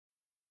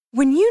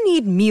When you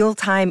need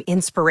mealtime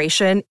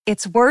inspiration,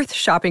 it's worth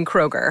shopping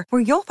Kroger,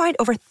 where you'll find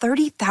over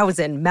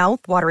 30,000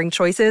 mouth-watering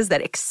choices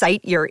that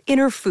excite your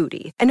inner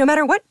foodie. And no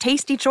matter what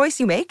tasty choice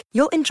you make,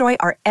 you'll enjoy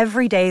our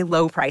everyday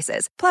low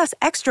prices, plus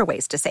extra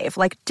ways to save,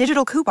 like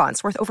digital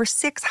coupons worth over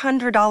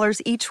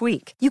 $600 each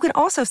week. You can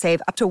also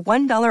save up to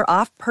 $1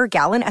 off per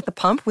gallon at the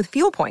pump with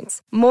fuel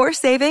points. More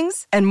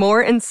savings and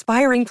more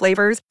inspiring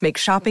flavors make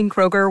shopping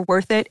Kroger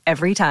worth it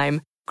every time.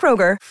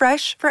 Kroger,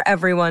 fresh for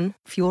everyone.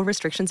 Fuel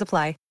restrictions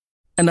apply.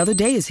 Another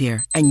day is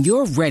here, and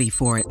you're ready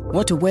for it.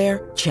 What to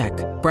wear? Check.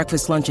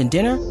 Breakfast, lunch, and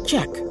dinner?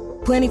 Check.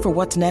 Planning for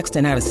what's next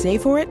and how to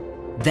save for it?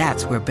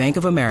 That's where Bank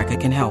of America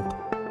can help.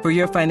 For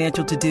your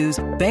financial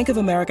to-dos, Bank of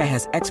America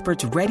has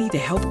experts ready to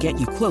help get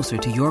you closer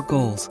to your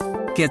goals.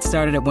 Get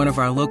started at one of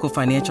our local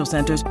financial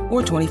centers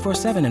or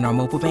 24/7 in our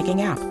mobile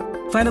banking app.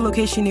 Find a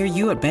location near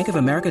you at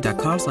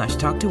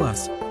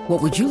bankofamerica.com/talktous.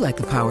 What would you like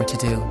the power to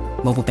do?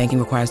 Mobile banking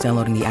requires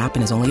downloading the app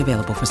and is only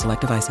available for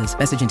select devices.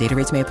 Message and data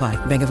rates may apply.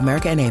 Bank of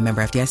America N.A.,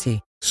 member FDIC.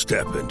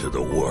 Step into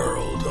the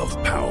world of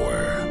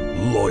power,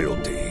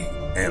 loyalty,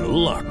 and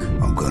luck.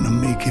 I'm going to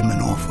make him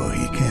an offer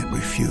he can't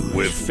refuse.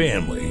 With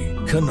family,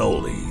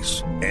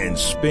 cannolis, and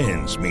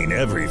spins mean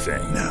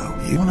everything. Now,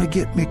 you want to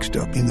get mixed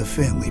up in the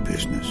family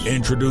business.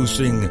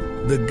 Introducing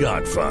The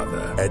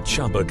Godfather at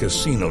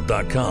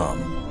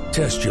ChumbaCasino.com.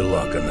 Test your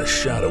luck in the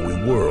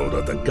shadowy world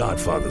of The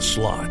Godfather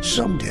slot.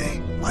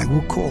 Someday, I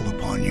will call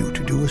upon you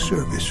to do a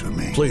service for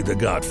me. Play The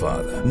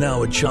Godfather,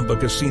 now at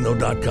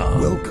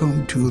ChumbaCasino.com.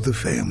 Welcome to the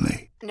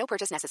family. No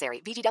purchase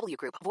necessary. VGW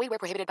Group. Void where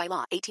prohibited by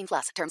law. 18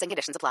 plus. Terms and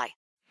conditions apply.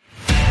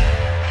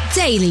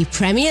 Daily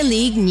Premier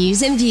League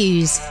news and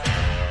views.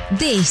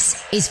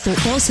 This is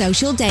Football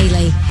Social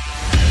Daily.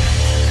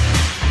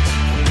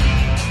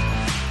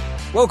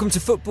 Welcome to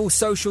Football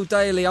Social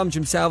Daily. I'm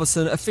Jim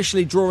Salverson,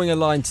 officially drawing a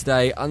line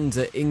today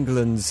under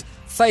England's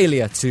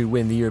failure to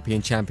win the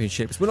European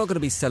Championships. We're not going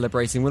to be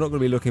celebrating, we're not going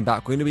to be looking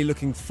back, we're going to be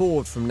looking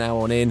forward from now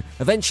on in,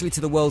 eventually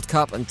to the World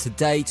Cup and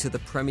today to the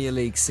Premier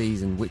League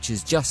season, which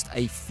is just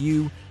a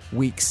few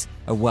weeks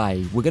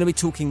away. We're going to be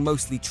talking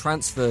mostly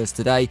transfers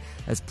today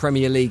as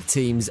Premier League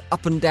teams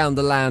up and down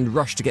the land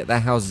rush to get their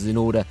houses in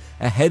order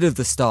ahead of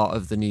the start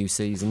of the new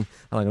season.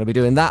 And I'm going to be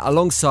doing that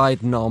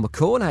alongside Niall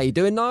McCorn. How you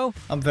doing, Niall?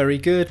 I'm very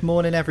good.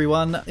 Morning,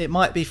 everyone. It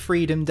might be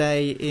Freedom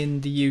Day in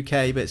the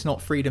UK, but it's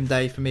not Freedom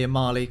Day for me and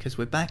Marley because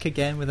we're back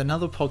again with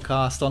another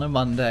podcast on a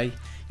Monday.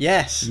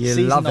 Yes,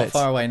 season love not it.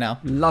 Far away now.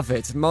 Love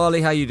it.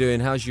 Marley, how you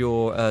doing? How's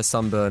your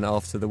sunburn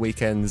after the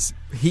weekend's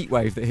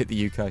heatwave that hit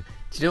the UK?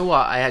 Do you know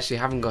what? I actually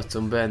haven't got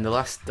sunburn. The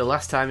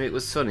last time it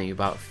was sunny,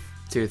 about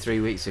 2 or 3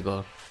 weeks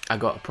ago, I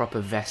got a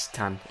proper vest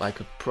tan, like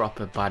a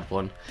proper bad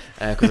one,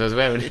 because I was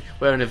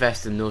wearing a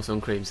vest and no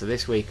sun cream. So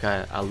this week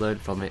I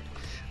learned from it.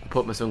 I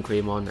put my sun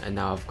cream on, and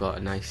now I've got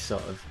a nice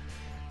sort of,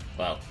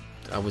 well,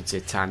 I would say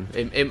tan.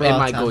 It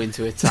might go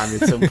into a tan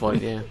at some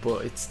point, yeah,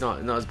 but it's not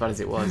as bad as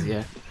it was,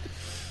 yeah.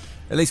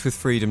 At least with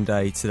Freedom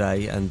Day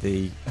today and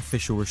the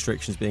official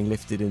restrictions being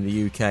lifted in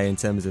the UK in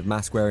terms of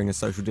mask wearing and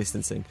social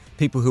distancing,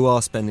 people who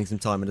are spending some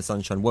time in the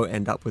sunshine won't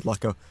end up with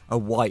like a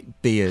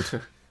white beard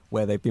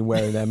where they've been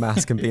wearing their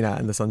mask and been out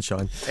in the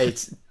sunshine.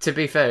 It's, to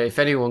be fair, if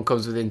anyone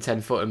comes within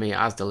 10 foot of me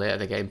at Asda later,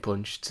 they're getting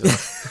punched.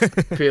 So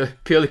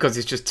purely because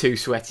it's just too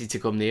sweaty to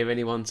come near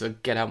anyone, so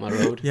get out my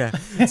road. Yeah,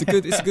 it's a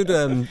good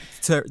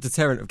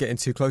deterrent of getting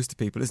too close to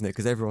people, isn't it?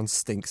 Because everyone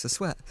stinks of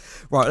sweat.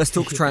 Right, let's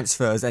talk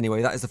transfers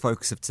anyway. That is the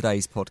focus of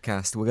today's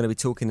podcast. We're going to be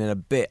talking in a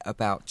bit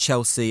about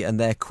Chelsea and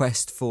their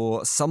quest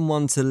for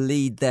someone to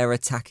lead their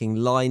attacking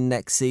line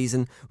next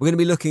season. We're going to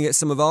be looking at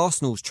some of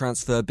Arsenal's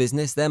transfer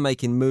business. They're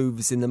making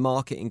moves in the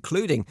market,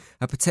 including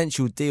a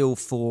potential deal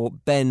for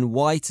Ben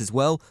White as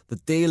well. The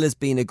deal has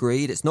been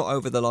agreed. It's not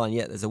over the line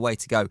yet. There's a way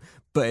to go.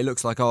 But it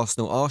looks like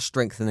Arsenal are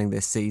strengthening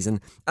this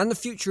season. And the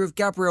future of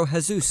Gabriel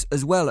Jesus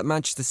as well at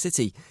Manchester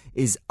City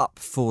is up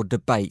for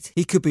debate.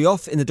 He could be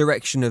off in the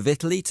direction of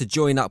Italy to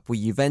join up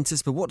with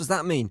Juventus. But what does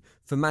that mean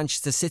for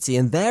Manchester City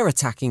and their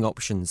attacking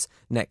options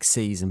next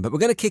season? But we're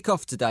going to kick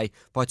off today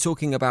by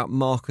talking about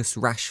Marcus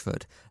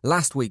Rashford.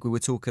 Last week we were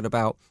talking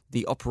about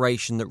the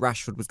operation that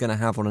Rashford was going to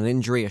have on an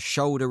injury, a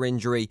shoulder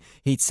injury.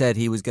 He'd said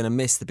he was going to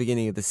miss the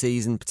beginning of the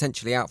season,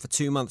 potentially out for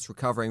 2 months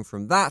recovering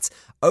from that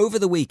over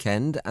the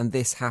weekend, and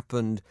this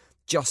happened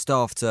just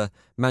after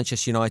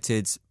Manchester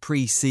United's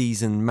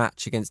pre-season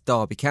match against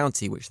Derby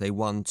County, which they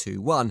won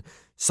 2-1.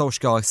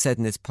 Solskjaer said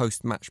in his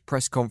post-match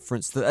press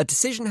conference that a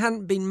decision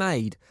hadn't been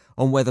made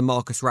on whether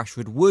Marcus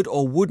Rashford would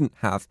or wouldn't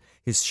have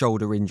his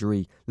shoulder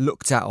injury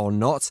looked at or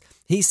not.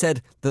 He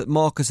said that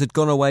Marcus had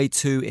gone away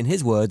to, in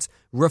his words,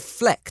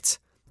 reflect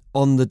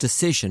on the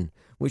decision,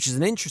 which is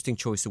an interesting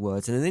choice of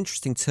words and an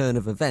interesting turn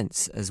of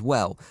events as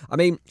well. I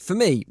mean, for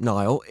me,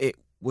 Niall, it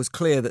was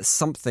clear that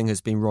something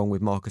has been wrong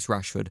with Marcus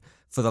Rashford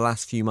for the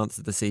last few months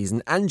of the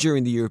season and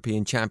during the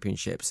European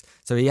Championships.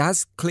 So he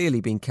has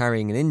clearly been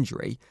carrying an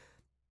injury,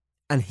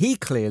 and he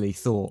clearly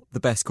thought the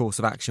best course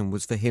of action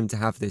was for him to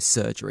have this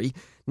surgery.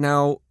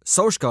 Now,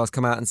 Solskjaer's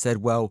come out and said,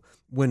 well,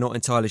 we're not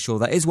entirely sure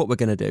that is what we're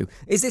going to do.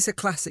 Is this a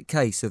classic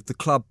case of the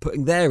club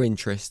putting their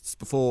interests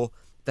before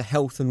the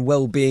health and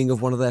well-being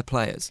of one of their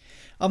players?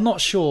 I'm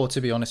not sure,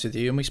 to be honest with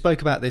you, and we spoke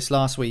about this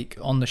last week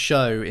on the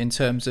show in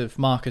terms of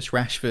Marcus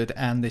Rashford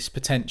and this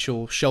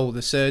potential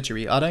shoulder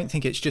surgery. I don't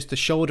think it's just a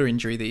shoulder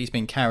injury that he's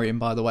been carrying,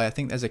 by the way. I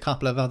think there's a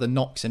couple of other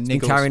knocks and niggles.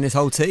 He's been carrying his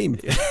whole team.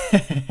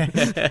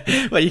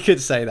 Well, you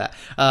could say that.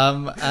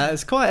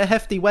 It's quite a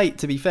hefty weight,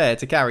 to be fair,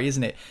 to carry,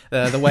 isn't it?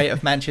 The weight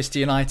of Manchester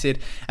United,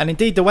 and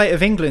indeed the weight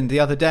of England the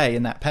other day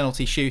in that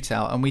penalty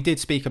shootout. And we did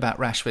speak about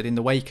Rashford in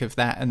the wake of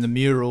that and the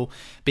mural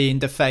being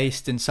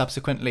defaced and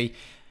subsequently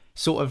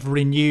sort of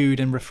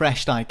renewed and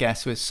refreshed, I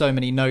guess, with so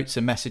many notes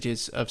and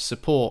messages of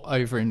support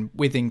over in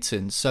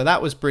Withington. So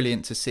that was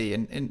brilliant to see.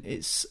 And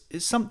it's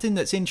something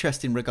that's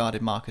interesting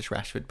regarding Marcus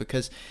Rashford,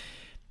 because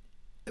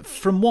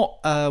from what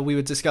we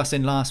were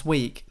discussing last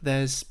week,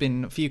 there's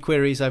been a few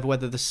queries over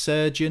whether the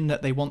surgeon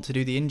that they want to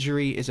do the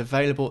injury is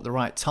available at the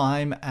right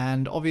time.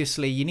 And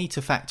obviously you need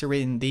to factor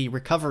in the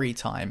recovery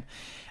time.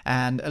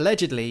 And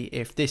allegedly,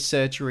 if this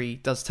surgery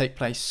does take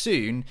place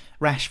soon,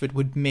 Rashford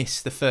would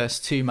miss the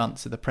first 2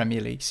 months of the Premier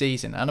League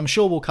season. And I'm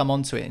sure we'll come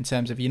on to it in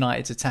terms of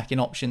United's attacking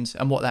options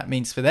and what that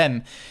means for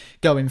them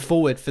going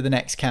forward for the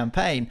next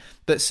campaign.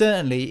 But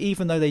certainly,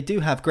 even though they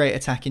do have great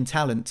attacking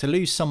talent, to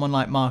lose someone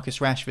like Marcus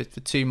Rashford for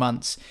 2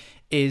 months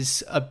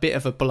is a bit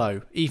of a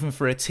blow, even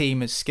for a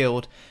team as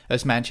skilled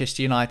as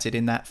Manchester United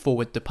in that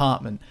forward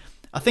department.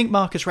 I think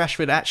Marcus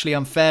Rashford actually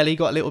unfairly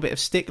got a little bit of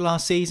stick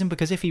last season,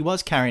 because if he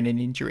was carrying an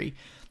injury,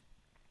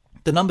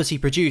 the numbers he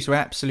produced were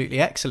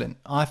absolutely excellent,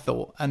 I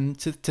thought. And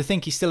to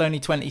think he's still only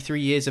 23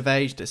 years of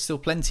age, there's still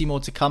plenty more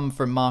to come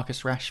from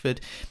Marcus Rashford.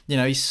 You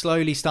know, he's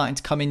slowly starting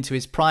to come into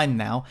his prime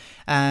now.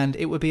 And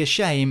it would be a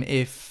shame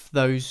if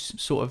those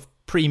sort of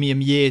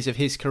premium years of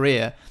his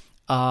career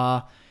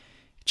are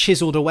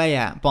chiseled away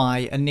at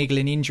by a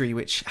niggling injury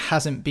which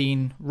hasn't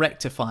been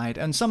rectified.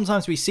 And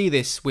sometimes we see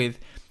this with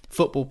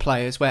football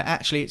players, where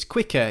actually it's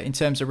quicker in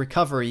terms of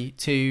recovery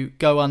to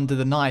go under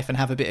the knife and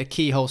have a bit of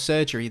keyhole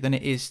surgery than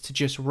it is to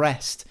just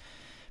rest.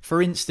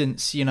 For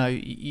instance, you know,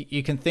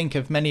 you can think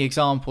of many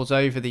examples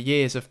over the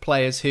years of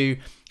players who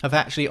have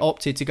actually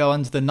opted to go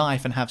under the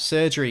knife and have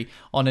surgery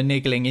on a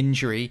niggling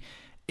injury,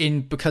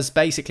 because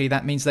basically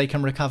that means they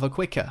can recover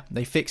quicker.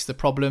 They fix the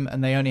problem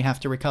and they only have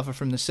to recover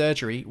from the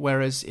surgery.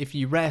 Whereas if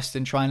you rest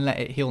and try and let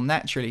it heal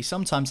naturally,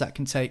 sometimes that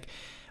can take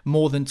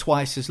more than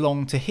twice as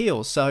long to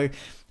heal. So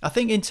I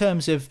think in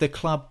terms of the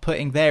club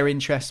putting their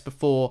interests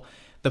before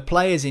the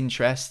players'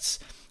 interests,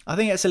 I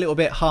think it's a little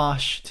bit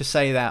harsh to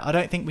say that. I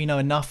don't think we know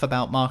enough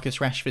about Marcus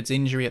Rashford's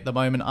injury at the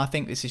moment. I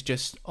think this is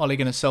just Ole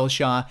Gunnar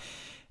Solskjaer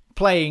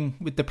playing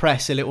with the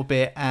press a little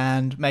bit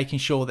and making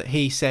sure that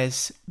he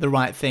says the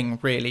right thing,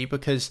 really,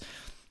 because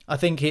I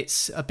think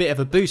it's a bit of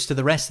a boost to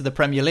the rest of the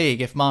Premier League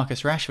if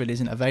Marcus Rashford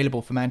isn't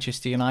available for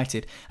Manchester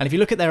United. And if you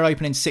look at their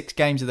opening 6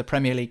 games of the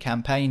Premier League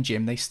campaign,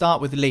 Jim, they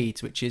start with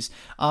Leeds, which is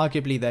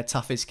arguably their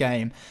toughest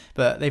game.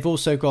 But they've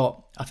also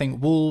got, I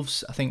think,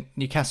 Wolves, I think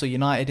Newcastle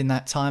United in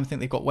that time. I think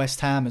they've got West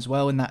Ham as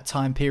well in that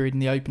time period in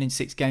the opening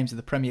 6 games of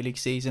the Premier League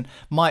season.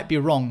 Might be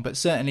wrong, but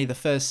certainly the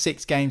first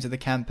 6 games of the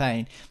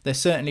campaign, they're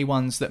certainly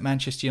ones that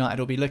Manchester United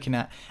will be looking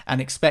at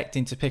and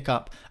expecting to pick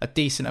up a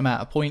decent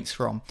amount of points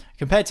from.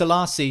 Compared to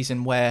last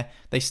season, where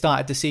they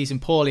started the season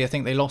poorly, I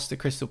think they lost to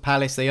Crystal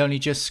Palace. They only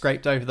just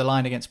scraped over the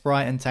line against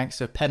Brighton thanks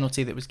to a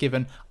penalty that was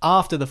given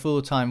after the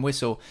full-time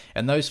whistle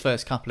in those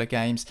first couple of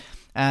games.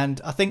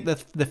 And I think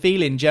the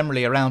feeling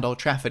generally around Old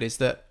Trafford is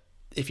that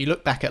if you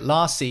look back at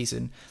last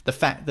season, the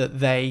fact that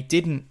they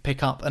didn't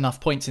pick up enough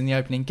points in the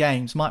opening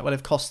games might well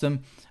have cost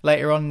them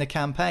later on in the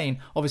campaign.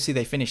 Obviously,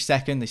 they finished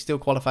second. They still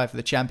qualified for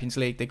the Champions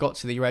League. They got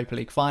to the Europa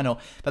League final.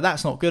 But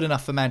that's not good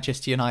enough for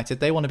Manchester United.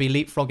 They want to be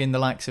leapfrogging the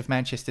likes of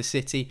Manchester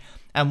City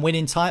and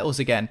winning titles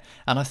again.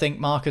 And I think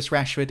Marcus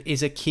Rashford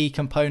is a key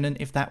component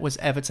if that was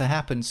ever to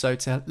happen. So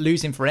to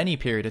lose him for any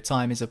period of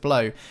time is a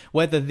blow.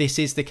 Whether this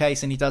is the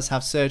case and he does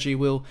have surgery,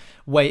 we'll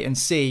wait and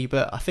see.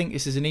 But I think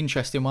this is an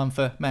interesting one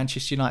for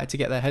Manchester United to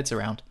get their heads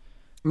around.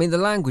 I mean, the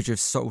language of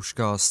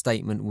Solskjaer's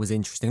statement was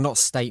interesting. Not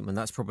statement,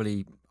 that's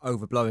probably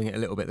overblowing it a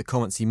little bit. The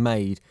comments he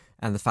made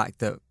and the fact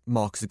that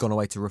Marcus had gone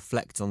away to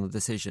reflect on the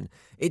decision.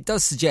 It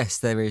does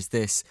suggest there is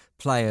this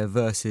player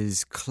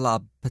versus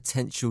club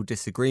potential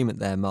disagreement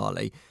there,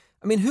 Marley.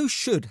 I mean, who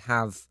should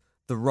have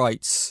the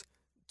rights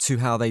to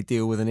how they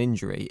deal with an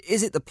injury?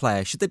 Is it the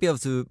player? Should they be able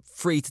to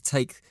free to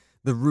take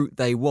the route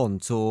they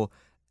want, or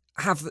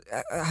have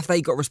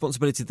they got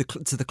responsibility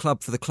to the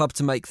club for the club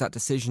to make that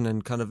decision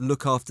and kind of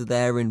look after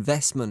their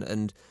investment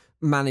and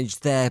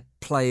manage their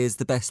players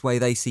the best way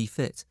they see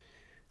fit?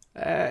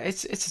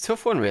 It's a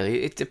tough one,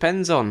 really. It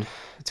depends on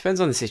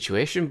the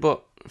situation.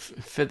 But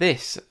for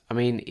this, I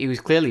mean, he was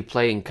clearly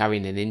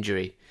carrying an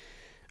injury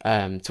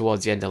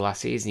towards the end of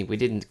last season. We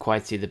didn't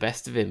quite see the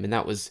best of him, and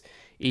that was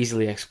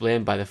easily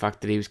explained by the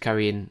fact that he was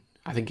carrying,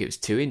 I think it was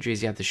 2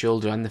 injuries. He had the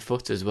shoulder and the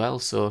foot as well.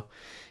 So,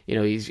 you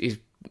know,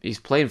 he's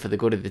playing for the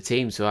good of the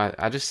team. So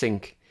I just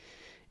think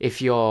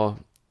if you're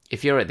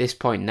at this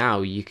point now,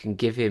 you can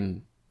give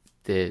him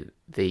the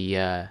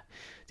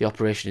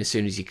operation as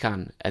soon as you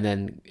can, and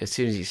then as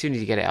soon as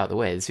you get it out of the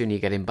way, the sooner you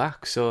get him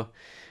back. So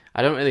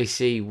I don't really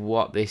see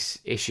what this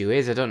issue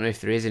is. I don't know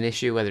if there is an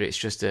issue, whether it's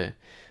just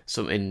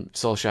something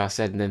Solskjaer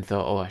said and then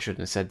thought, oh, I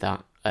shouldn't have said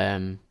that.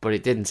 But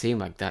it didn't seem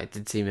like that. It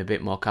did seem a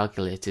bit more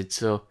calculated.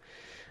 So,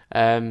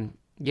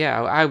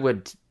 I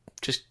would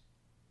just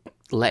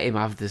let him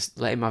have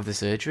the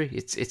surgery.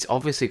 It's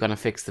obviously going to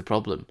fix the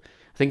problem.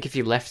 I think if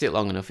you left it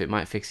long enough, it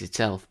might fix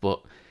itself,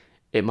 but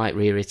it might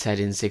rear its head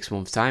in 6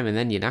 months' time, and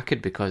then you're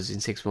knackered, because in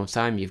 6 months'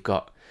 time you've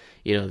got,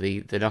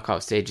 the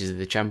knockout stages of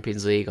the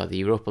Champions League or the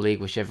Europa League,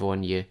 whichever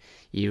one you're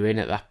in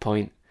at that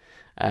point,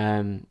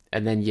 and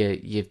then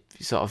you're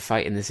sort of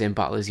fighting the same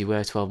battle as you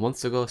were 12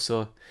 months ago.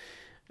 So,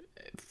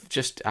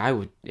 I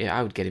would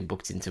get him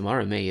booked in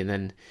tomorrow, and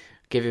then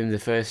give him the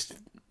first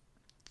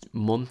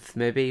month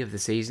maybe of the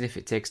season. If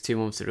it takes 2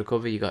 months to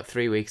recover, you got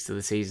 3 weeks till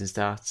the season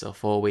starts, or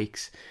 4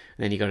 weeks,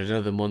 and then you got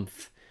another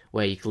month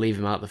where you can leave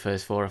him out the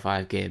first 4 or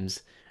 5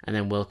 games, and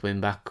then welcome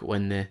him back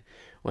when the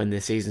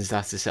season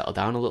starts to settle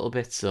down a little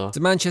bit. So, do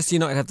Manchester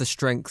United have the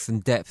strength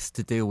and depth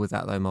to deal with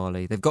that, though,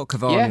 Marley? They've got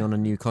Cavani on a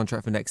new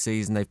contract for next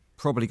season. They've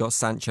probably got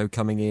Sancho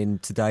coming in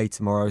today,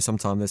 tomorrow,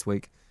 sometime this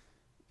week.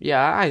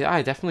 Yeah,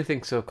 I definitely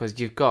think so, because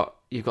you've got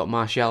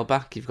Martial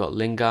back, you've got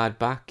Lingard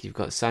back, you've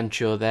got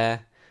Sancho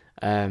there,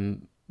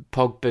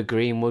 Pogba,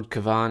 Greenwood,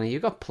 Cavani.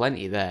 You've got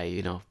plenty there.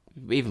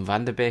 Even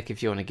Van der Beek,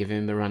 if you want to give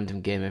him a random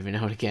game every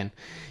now and again,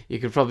 you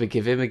could probably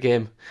give him a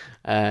game,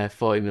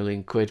 40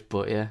 million quid.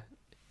 But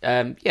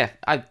I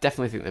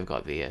definitely think they've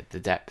got the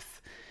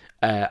depth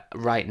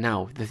right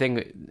now. The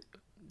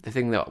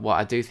thing that what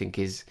I do think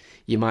is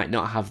you might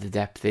not have the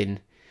depth in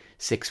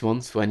 6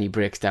 months when he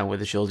breaks down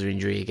with a shoulder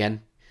injury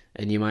again,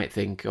 and you might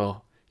think,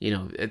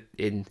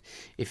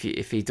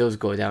 if he does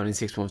go down in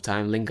 6 months'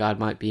 time, Lingard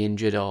might be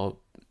injured or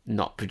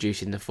not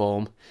producing the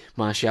form.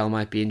 Martial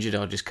might be injured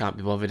or just can't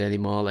be bothered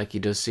anymore, like he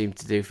does seem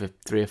to do for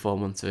 3 or 4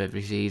 months of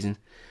every season.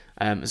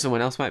 Someone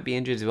else might be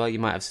injured as well. You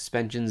might have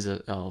suspensions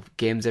or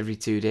games every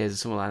 2 days or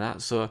something like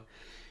that. So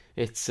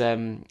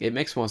it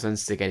makes more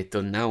sense to get it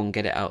done now and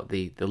get it out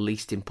the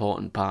least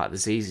important part of the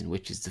season,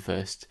 which is the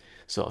first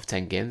sort of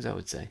 10 games, I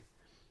would say.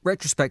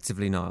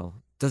 Retrospectively, Niall,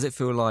 does it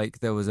feel like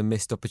there was a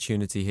missed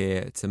opportunity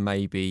here to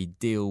maybe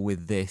deal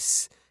with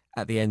this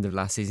at the end of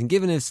last season,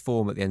 given his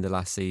form at the end of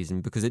last season,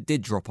 because it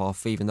did drop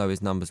off, even though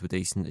his numbers were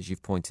decent, as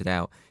you've pointed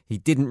out? He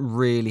didn't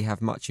really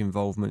have much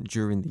involvement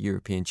during the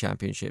European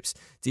Championships.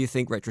 Do you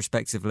think,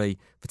 retrospectively,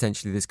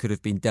 potentially this could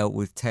have been dealt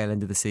with tail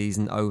end of the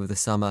season, over the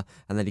summer,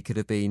 and then he could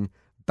have been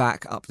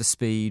back up to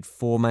speed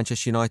for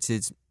Manchester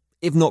United,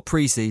 if not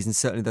pre-season,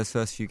 certainly those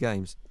first few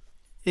games?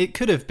 It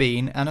could have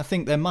been, and I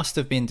think there must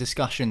have been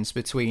discussions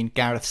between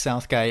Gareth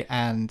Southgate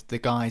and the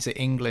guys at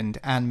England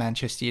and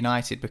Manchester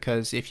United,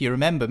 because if you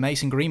remember,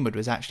 Mason Greenwood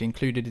was actually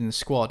included in the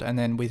squad and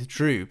then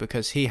withdrew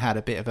because he had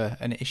a bit of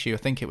an issue. I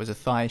think it was a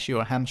thigh issue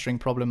or a hamstring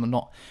problem. I'm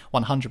not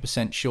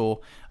 100%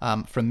 sure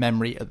from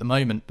memory at the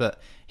moment,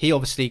 but he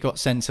obviously got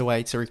sent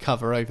away to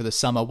recover over the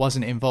summer,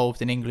 wasn't involved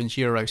in England's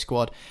Euro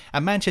squad.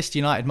 And Manchester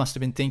United must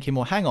have been thinking,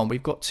 well, hang on,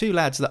 we've got 2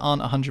 lads that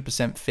aren't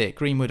 100% fit,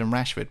 Greenwood and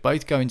Rashford,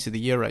 both going to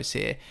the Euros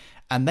here.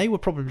 And they were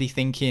probably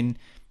thinking,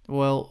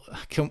 well,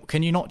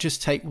 can you not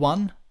just take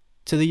one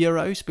to the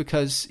Euros?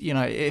 Because,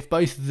 if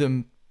both of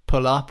them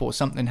pull up or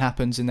something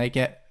happens and they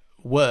get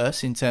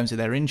worse in terms of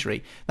their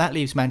injury, that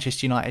leaves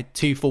Manchester United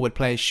 2 forward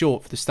players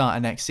short for the start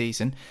of next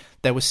season.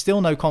 There was still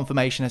no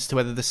confirmation as to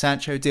whether the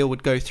Sancho deal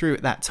would go through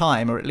at that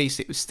time, or at least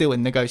it was still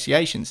in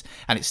negotiations,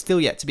 and it's still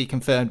yet to be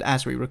confirmed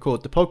as we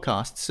record the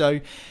podcast. So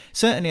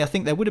certainly I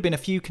think there would have been a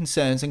few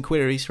concerns and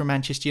queries from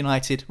Manchester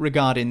United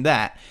regarding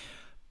that.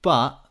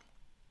 But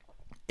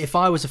if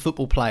I was a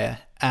football player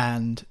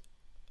and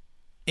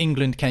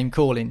England came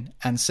calling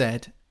and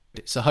said,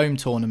 it's a home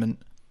tournament,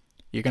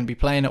 you're going to be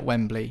playing at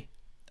Wembley,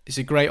 it's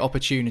a great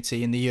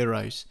opportunity in the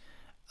Euros.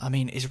 I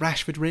mean, is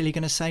Rashford really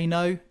going to say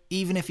no?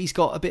 Even if he's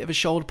got a bit of a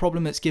shoulder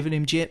problem that's given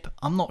him jip?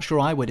 I'm not sure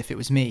I would if it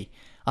was me.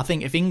 I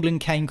think if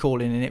England came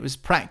calling and it was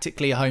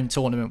practically a home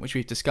tournament, which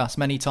we've discussed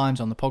many times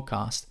on the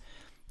podcast,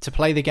 to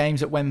play the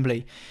games at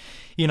Wembley,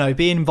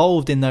 be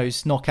involved in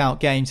those knockout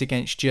games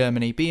against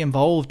Germany, be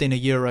involved in a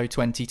Euro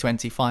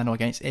 2020 final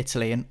against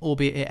Italy, and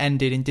albeit it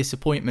ended in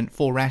disappointment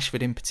for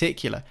Rashford in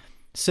particular,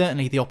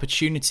 certainly the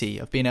opportunity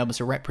of being able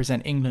to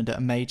represent England at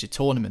a major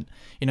tournament.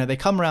 They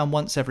come around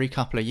once every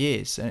couple of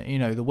years.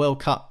 The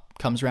World Cup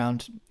comes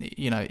around,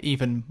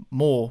 even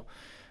more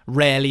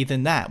rarely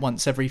than that,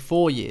 once every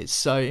 4 years.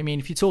 So,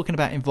 if you're talking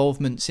about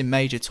involvements in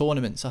major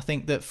tournaments, I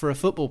think that for a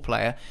football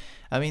player,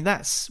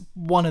 that's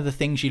one of the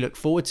things you look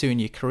forward to in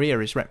your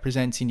career, is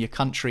representing your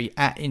country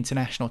at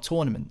international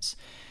tournaments.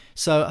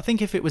 So I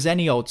think if it was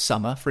any old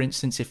summer, for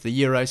instance, if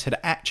the Euros had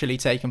actually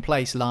taken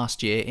place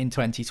last year in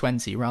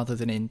 2020 rather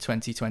than in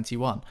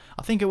 2021,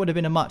 I think it would have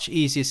been a much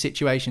easier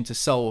situation to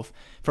solve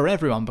for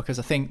everyone, because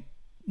I think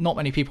not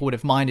many people would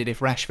have minded if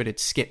Rashford had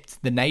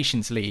skipped the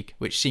Nations League,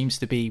 which seems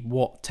to be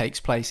what takes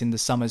place in the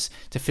summers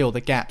to fill the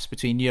gaps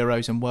between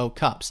Euros and World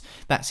Cups.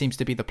 That seems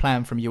to be the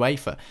plan from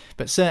UEFA.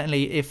 But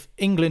certainly if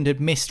England had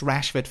missed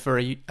Rashford for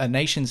a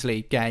Nations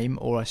League game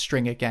or a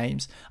string of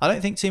games, I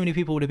don't think too many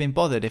people would have been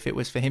bothered if it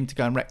was for him to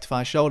go and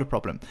rectify a shoulder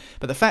problem.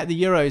 But the fact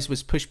the Euros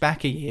was pushed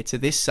back a year to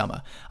this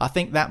summer, I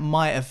think that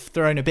might have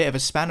thrown a bit of a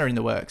spanner in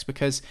the works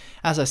because,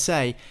 as I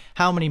say,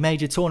 how many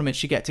major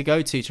tournaments you get to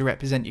go to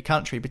represent your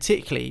country,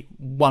 particularly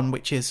one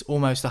which is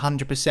almost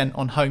 100%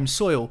 on home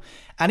soil.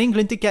 And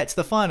England did get to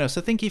the final,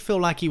 so I think he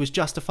felt like he was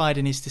justified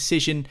in his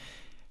decision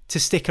to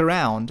stick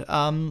around.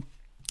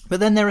 But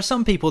then there are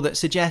some people that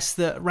suggest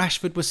that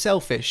Rashford was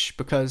selfish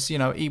because,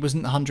 he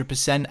wasn't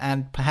 100%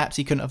 and perhaps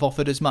he couldn't have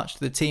offered as much to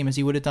the team as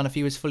he would have done if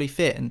he was fully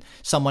fit and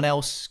someone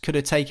else could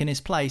have taken his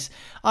place.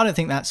 I don't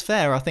think that's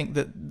fair. I think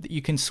that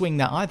you can swing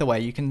that either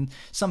way.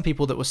 Some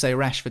people that will say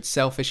Rashford's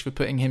selfish for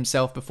putting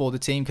himself before the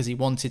team because he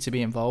wanted to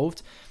be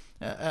involved.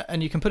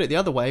 And you can put it the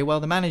other way.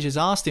 Well, the manager's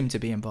asked him to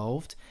be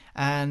involved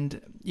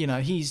and,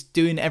 he's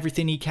doing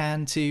everything he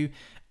can to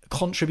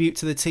contribute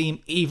to the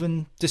team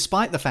even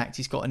despite the fact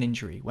he's got an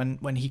injury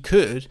when he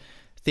could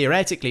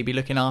theoretically be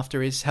looking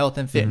after his health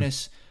and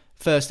fitness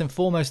first and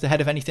foremost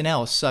ahead of anything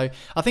else. So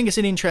I think it's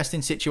an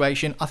interesting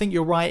situation. I think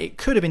you're right, it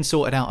could have been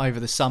sorted out over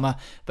the summer,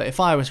 but if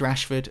I was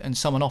Rashford and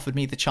someone offered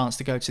me the chance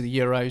to go to the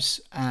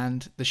Euros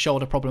and the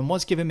shoulder problem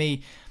was giving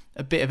me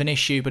a bit of an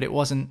issue but it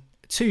wasn't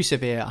too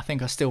severe, I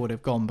think I still would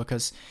have gone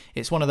because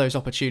it's one of those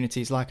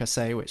opportunities, like I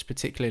say, which is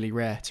particularly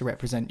rare to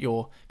represent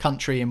your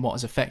country in what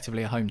is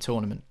effectively a home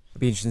tournament. It'll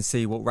be interesting to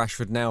see what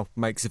Rashford now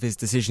makes of his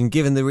decision,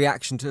 given the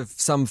reaction of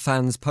some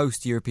fans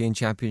post-European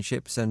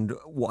Championships and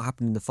what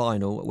happened in the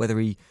final, whether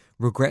he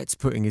regrets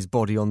putting his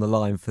body on the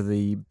line for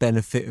the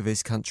benefit of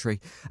his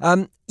country.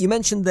 You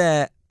mentioned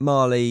there,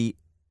 Marley,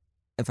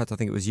 in fact I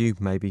think it was you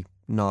maybe,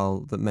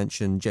 Niall, that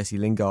mentioned Jesse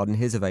Lingard and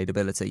his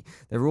availability.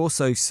 There were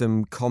also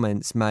some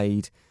comments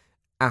made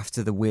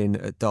after the win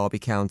at Derby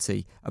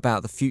County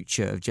about the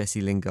future of Jesse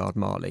Lingard,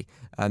 Marley.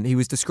 He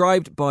was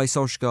described by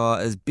Solskjaer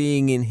as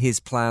being in his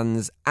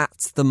plans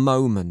at the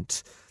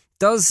moment.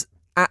 Does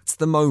at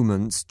the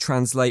moment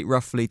translate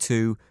roughly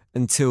to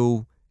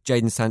until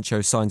Jadon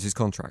Sancho signs his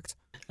contract?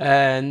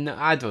 No,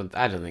 I don't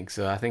think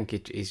so. I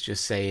think he's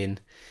just saying.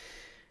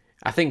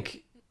 I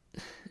think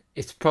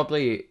it's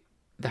probably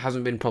there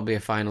hasn't been probably a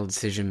final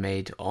decision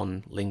made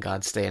on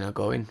Lingard staying or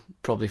going.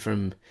 Probably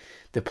from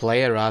the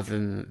player rather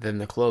than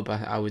the club.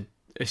 I would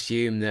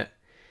assume that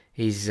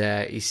he's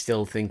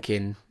still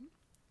thinking,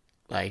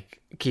 like,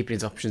 keeping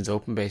his options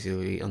open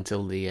basically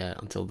until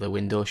the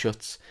window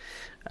shuts.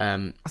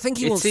 I think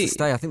he wants to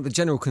stay. I think the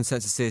general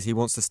consensus is he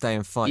wants to stay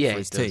and fight for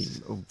his team,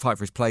 or fight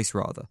for his place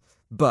rather.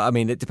 But I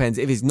mean, it depends.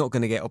 If he's not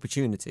going to get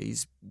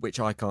opportunities, which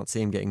I can't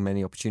see him getting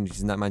many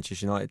opportunities in that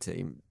Manchester United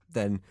team,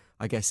 then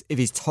I guess if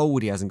he's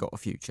told he hasn't got a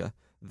future,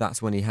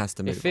 that's when he has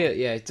to move.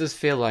 It does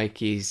feel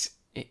like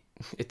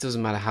it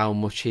doesn't matter how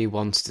much he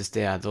wants to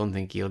stay. I don't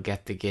think he'll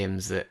get the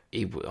games that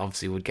he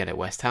obviously would get at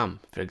West Ham,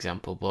 for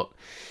example. But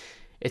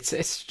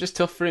it's just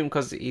tough for him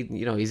because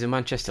he's a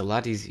Manchester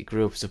lad. He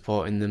grew up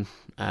supporting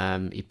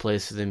them. He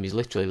plays for them. He's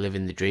literally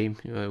living the dream.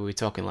 We were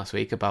talking last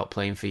week about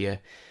playing for your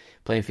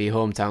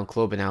hometown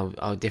club and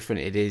how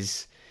different it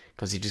is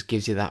because it just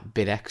gives you that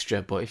bit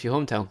extra. But if your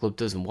hometown club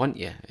doesn't want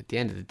you, at the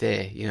end of the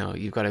day,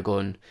 you've got to go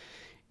and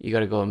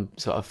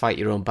sort of fight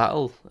your own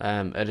battle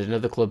at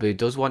another club who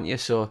does want you.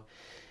 So.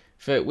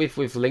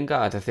 With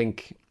Lingard, I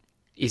think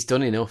he's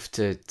done enough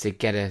to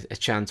get a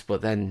chance,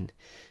 but then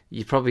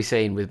you're probably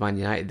saying with Man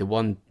United, the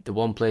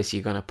one place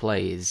you're going to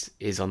play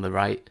is on the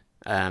right,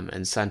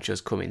 and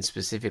Sancho's coming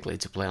specifically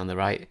to play on the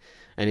right.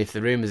 And if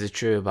the rumours are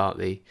true about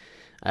the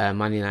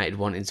Man United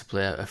wanting to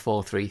play a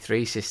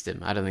 4-3-3 system,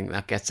 I don't think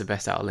that gets the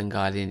best out of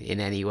Lingard in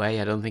any way.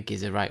 I don't think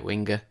he's a right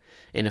winger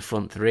in a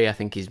front three. I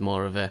think he's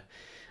more of a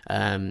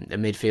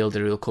midfielder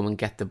who'll come and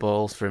get the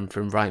balls from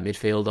right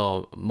midfield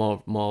or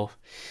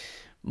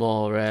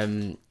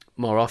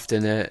more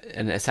often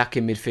an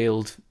attacking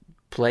midfield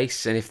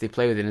place. And if they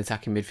play with an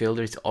attacking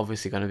midfielder, it's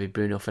obviously going to be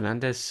Bruno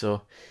Fernandes.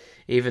 So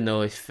even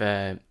though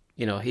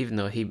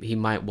he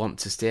might want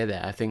to stay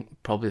there, I think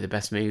probably the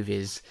best move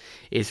is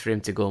for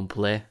him to go and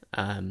play,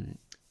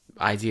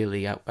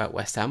 ideally at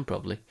West Ham,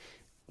 probably,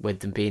 with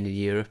them being in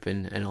Europe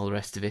and all the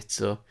rest of it.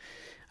 So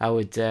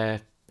I'd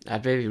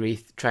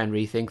maybe try and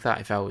rethink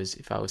that if I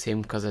was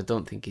him, because I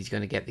don't think he's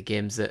going to get the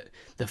games that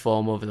the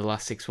form over the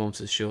last 6 months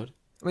has showed.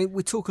 I mean,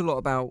 we talk a lot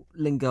about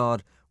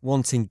Lingard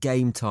wanting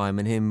game time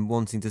and him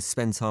wanting to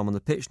spend time on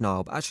the pitch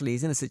now, but actually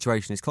he's in a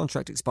situation, his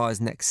contract expires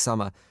next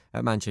summer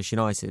at Manchester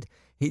United.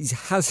 He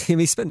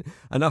spent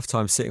enough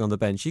time sitting on the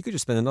bench. He could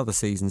just spend another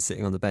season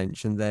sitting on the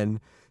bench and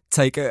then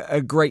take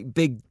a great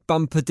big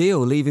bumper deal,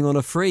 leaving on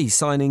a free,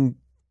 signing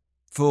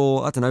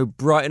for, I don't know,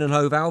 Brighton and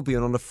Hove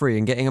Albion on a free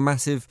and getting a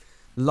massive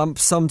lump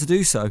sum to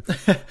do so.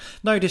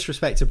 No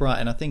disrespect to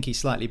Brighton, I think he's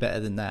slightly better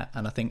than that,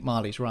 and I think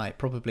Marley's right.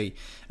 Probably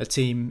a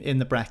team in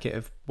the bracket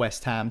of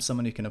West Ham,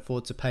 someone who can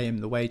afford to pay him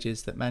the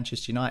wages that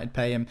Manchester United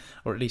pay him,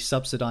 or at least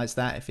subsidise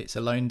that if it's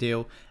a loan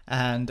deal,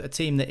 and a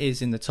team that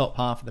is in the top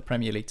half of the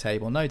Premier League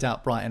table. No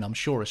doubt Brighton, I'm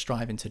sure, are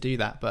striving to do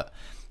that, but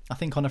I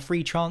think on a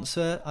free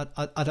transfer,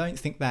 I don't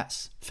think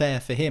that's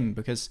fair for him,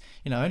 because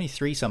only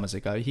 3 summers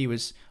ago he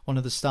was one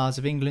of the stars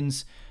of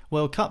England's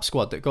World Cup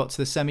squad that got to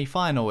the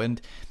semi-final,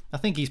 and I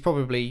think he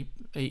probably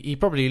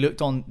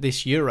looked on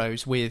this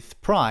Euros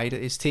with pride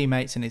at his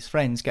teammates and his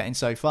friends getting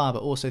so far,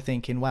 but also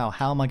thinking, wow,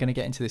 how am I going to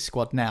get into this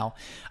squad now?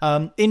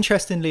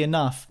 Interestingly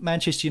enough,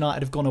 Manchester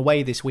United have gone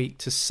away this week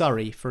to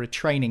Surrey for a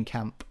training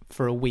camp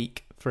for a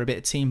week, for a bit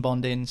of team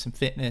bonding, some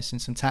fitness and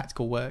some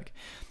tactical work.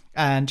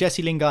 And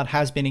Jesse Lingard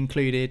has been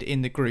included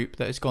in the group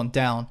that has gone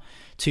down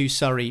to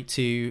Surrey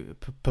to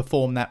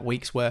perform that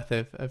week's worth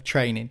of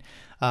training.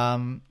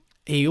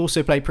 He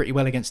also played pretty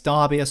well against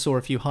Derby. I saw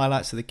a few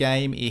highlights of the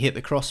game. He hit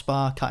the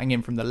crossbar, cutting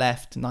in from the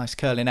left. Nice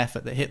curling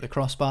effort that hit the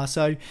crossbar.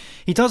 So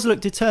he does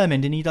look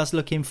determined and he does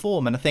look in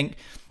form. And I think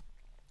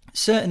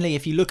certainly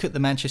if you look at the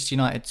Manchester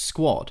United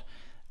squad,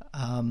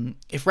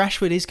 if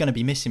Rashford is going to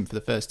be missing for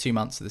the first 2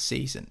 months of the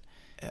season,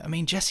 I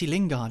mean, Jesse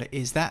Lingard,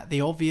 is that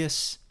the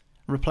obvious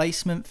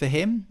replacement for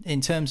him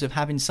in terms of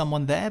having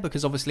someone there?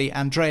 Because obviously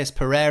Andreas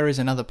Pereira is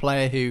another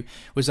player who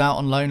was out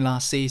on loan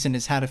last season,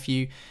 has had a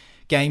few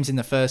games in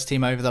the first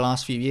team over the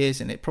last few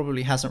years, and it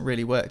probably hasn't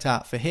really worked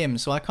out for him,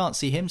 so I can't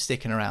see him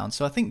sticking around.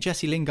 So I think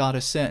Jesse Lingard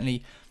has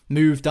certainly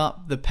moved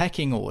up the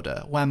pecking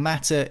order. Juan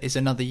Mata is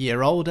another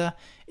year older.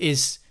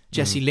 Is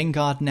Jesse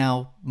Lingard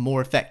now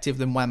more effective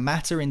than Juan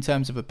Mata in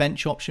terms of a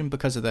bench option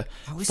because of the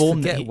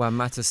form that Juan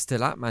Mata's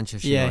still at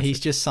Manchester United. Yeah, he's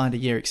just signed a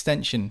year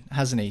extension,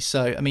 hasn't he?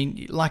 So, I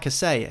mean, like I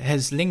say,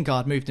 has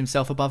Lingard moved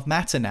himself above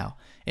Mata now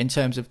in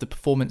terms of the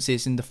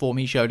performances and the form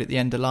he showed at the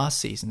end of last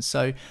season?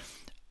 So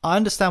I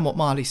understand what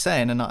Marley's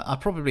saying, and I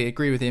probably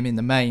agree with him in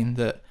the main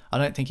that I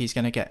don't think he's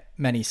going to get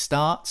many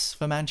starts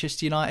for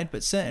Manchester United,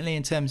 but certainly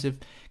in terms of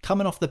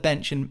coming off the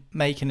bench and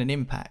making an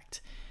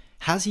impact,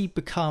 has he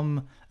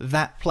become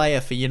that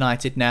player for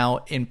United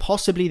now in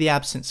possibly the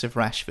absence of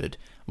Rashford,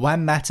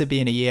 Juan Mata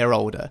being a year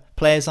older,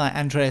 players like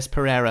Andreas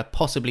Pereira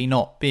possibly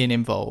not being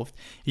involved,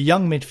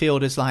 young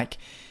midfielders like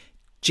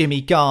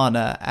Jimmy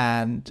Garner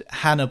and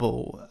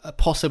Hannibal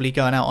possibly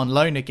going out on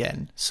loan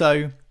again?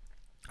 So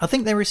I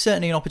think there is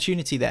certainly an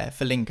opportunity there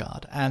for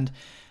Lingard, and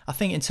I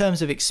think in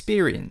terms of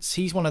experience,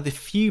 he's one of the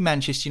few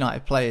Manchester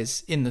United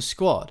players in the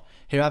squad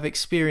who have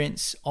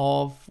experience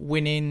of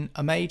winning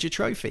a major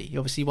trophy. He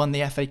obviously won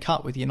the FA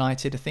Cup with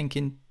United, I think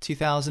in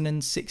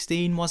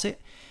 2016, was it?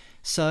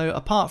 So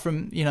apart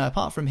from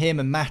him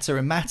and Mata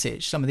and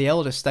Matic, some of the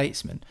elder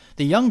statesmen,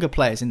 the younger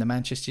players in the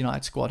Manchester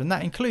United squad, and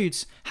that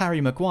includes Harry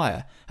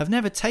Maguire, have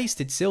never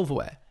tasted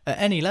silverware at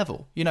any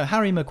level.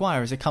 Harry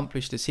Maguire, as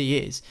accomplished as he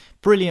is,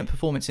 brilliant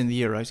performance in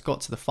the Euros,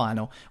 got to the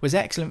final, was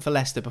excellent for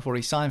Leicester before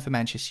he signed for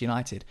Manchester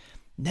United,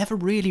 never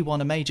really won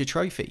a major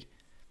trophy.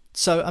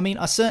 So, I mean,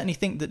 I certainly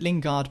think that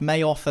Lingard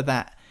may offer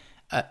that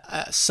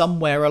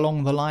somewhere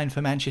along the line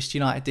for Manchester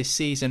United this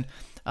season.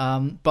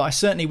 But I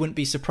certainly wouldn't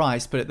be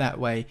surprised, put it that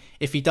way,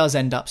 if he does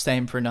end up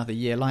staying for another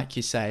year, like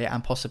you say,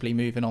 and possibly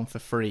moving on for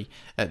free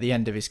at the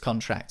end of his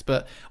contract.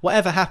 But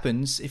whatever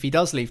happens, if he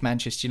does leave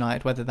Manchester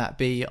United, whether that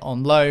be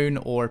on loan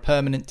or a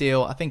permanent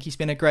deal, I think he's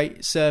been a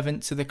great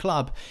servant to the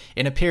club.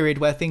 In a period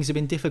where things have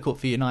been difficult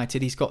for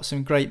United, he's got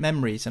some great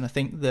memories, and I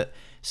think that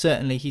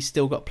certainly he's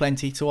still got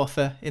plenty to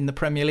offer in the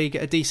Premier League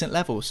at a decent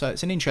level. So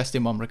it's an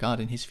interesting one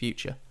regarding his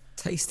future.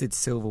 Tasted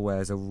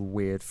silverware is a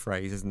weird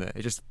phrase, isn't it?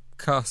 It just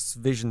casts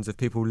visions of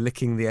people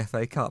licking the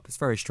FA Cup. It's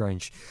very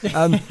strange.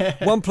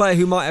 One player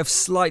who might have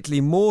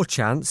slightly more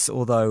chance,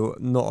 although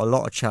not a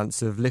lot of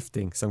chance, of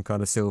lifting some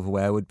kind of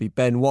silverware would be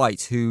Ben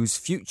White, whose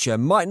future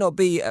might not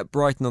be at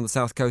Brighton on the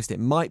South Coast. It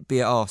might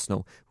be at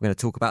Arsenal. We're going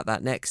to talk about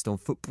that next on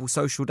Football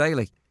Social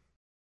Daily.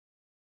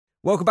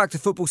 Welcome back to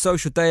Football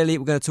Social Daily.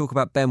 We're going to talk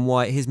about Ben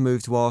White, his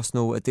move to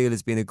Arsenal. A deal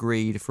has been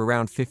agreed for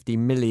around 50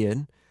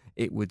 million.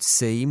 It would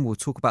seem. We'll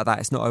talk about that.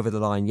 It's not over the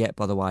line yet,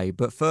 by the way.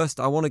 But first,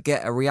 I want to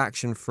get a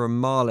reaction from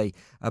Marley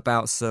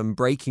about some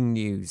breaking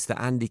news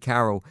that Andy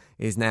Carroll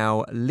is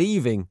now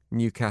leaving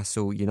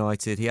Newcastle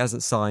United. He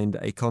hasn't signed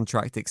a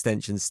contract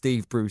extension.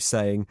 Steve Bruce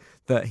saying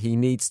that he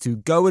needs to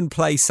go and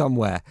play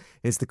somewhere,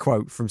 is the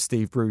quote from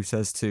Steve Bruce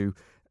as to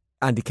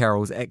Andy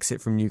Carroll's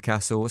exit from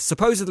Newcastle.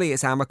 Supposedly,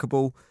 it's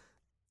amicable.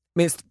 I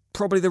mean, it's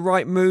probably the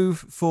right move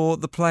for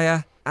the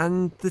player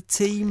and the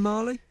team,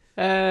 Marley?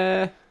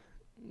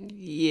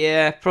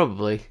 Yeah,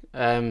 probably.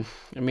 I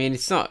mean,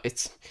 it's not.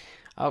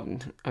 I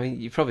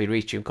mean, you're probably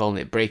reaching calling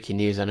it breaking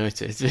news. I know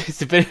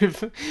it's a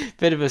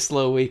bit of a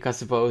slow week, I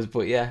suppose.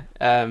 But yeah,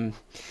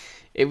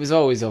 it was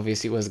always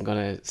obvious he wasn't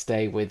going to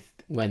stay with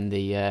when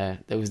there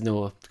was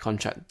no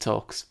contract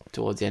talks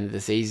towards the end of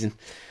the season.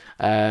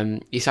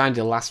 He signed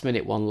a last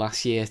minute one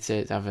last year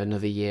to have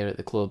another year at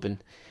the club, and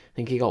I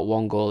think he got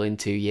 1 goal in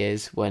 2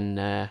 years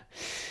when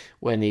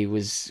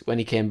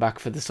he came back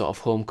for the sort of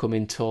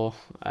homecoming tour.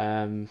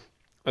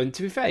 And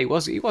to be fair, he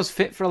was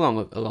fit for a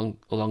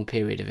long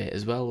period of it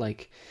as well.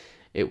 Like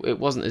it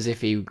wasn't as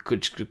if he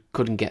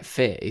couldn't get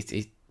fit.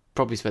 He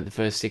probably spent the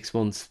first 6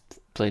 months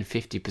playing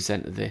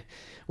 50%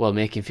 of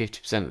making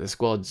 50% of the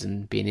squads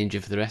and being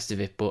injured for the rest of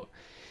it. But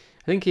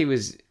I think he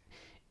was,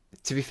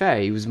 to be fair,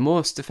 he was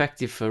most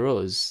effective for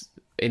us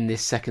in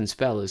this second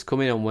spell as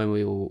coming on when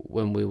we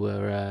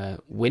were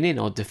winning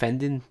or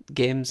defending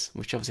games,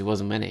 which obviously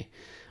wasn't many,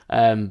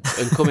 and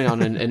coming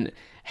on and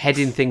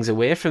heading things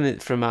away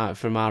from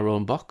our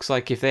own box.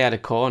 Like if they had a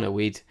corner,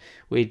 we'd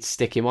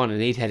stick him on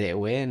and he'd head it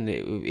away, and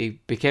he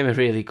became a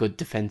really good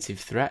defensive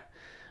threat.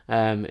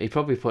 He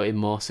probably put in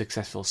more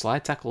successful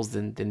slide tackles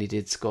than he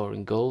did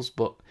scoring goals.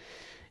 But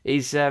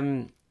he's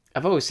I've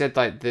always said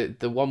like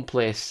the one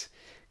place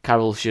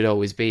Carroll should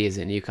always be is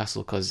at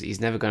Newcastle, because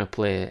he's never going to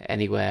play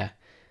anywhere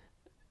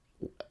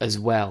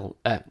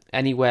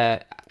anywhere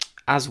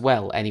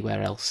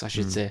else, I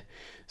should say.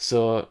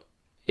 So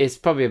it's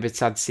probably a bit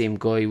sad to see him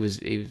go. I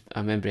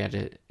remember he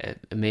had an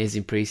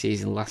amazing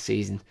pre-season last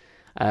season,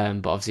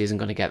 but obviously he isn't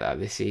going to get that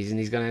this season.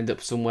 He's going to end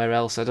up somewhere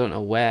else. I don't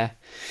know where.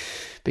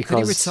 Because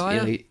could he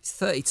retire? He's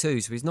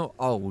 32, so he's not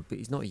old, but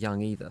he's not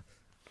young either.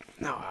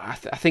 No, I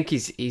think he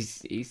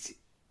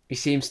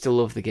seems to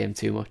love the game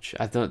too much.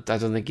 I don't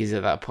think he's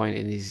at that point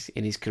in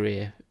his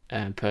career,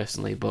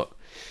 personally. But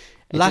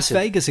Las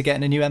Vegas are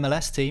getting a new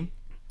MLS team.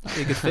 That'd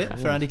be a good fit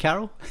for Andy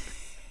Carroll.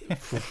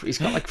 He's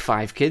got like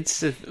 5 kids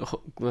to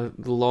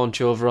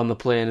launch over on the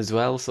plane as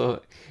well.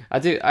 So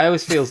I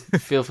always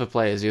feel for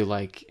players who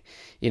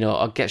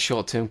or get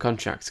short-term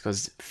contracts,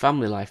 because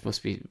family life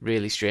must be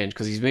really strange,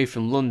 because he's moved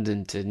from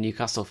London to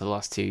Newcastle for the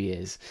last 2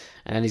 years,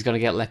 and then he's going to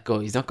get let go.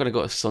 He's not going to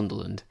go to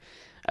Sunderland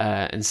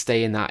and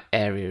stay in that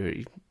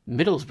area.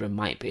 Middlesbrough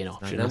might be an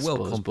option. They're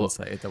well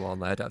compensated, though,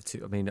 aren't they? I'd have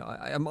to. I mean,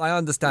 I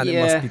understand it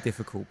must be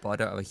difficult, but I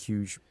don't have a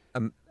huge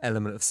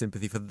element of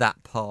sympathy for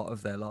that part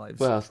of their lives.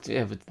 Well,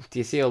 yeah, but do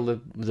you see all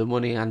the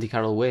money Andy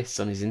Carroll wastes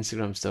on his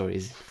Instagram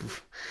stories?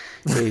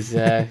 He's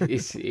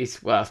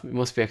well, it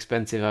must be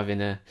expensive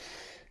having a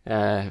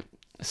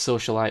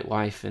socialite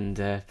wife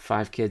and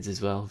 5 kids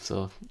as well.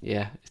 So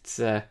yeah, it's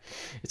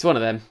one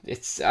of them.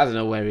 I don't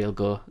know where he'll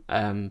go,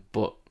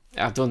 but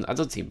I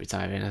don't see him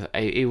retiring.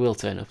 He will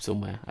turn up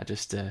somewhere. I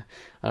don't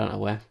know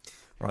where.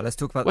 Right, let's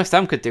talk about... West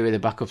Ham could do with a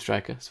backup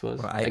striker, I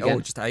suppose.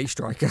 Just a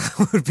striker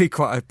would be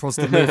quite a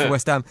positive move for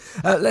West Ham.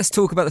 Let's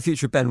talk about the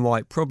future of Ben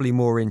White, probably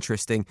more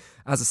interesting.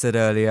 As I said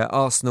earlier,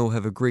 Arsenal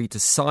have agreed to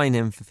sign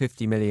him for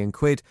 50 million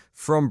quid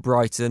from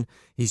Brighton.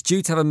 He's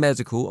due to have a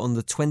medical on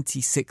the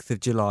 26th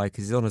of July,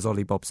 because he's on his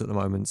Ollie Bobs at the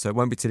moment, so it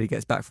won't be till he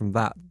gets back from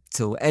that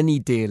till any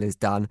deal is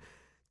done.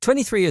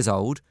 23 years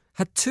old,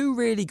 had 2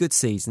 really good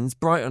seasons,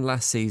 Brighton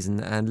last season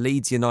and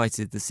Leeds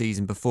United the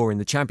season before in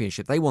the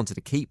Championship. They wanted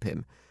to keep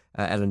him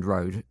at Elland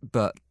Road,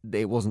 but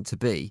it wasn't to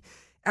be.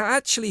 It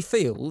actually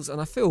feels, and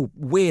I feel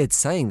weird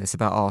saying this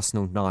about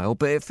Arsenal, Niall,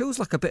 but it feels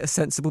like a bit of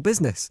sensible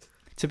business.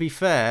 To be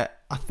fair,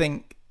 I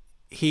think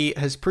he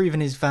has proven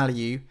his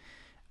value,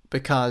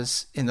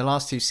 because in the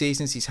last 2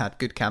 seasons he's had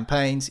good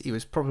campaigns. He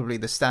was probably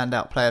the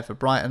standout player for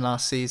Brighton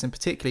last season,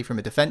 particularly from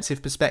a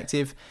defensive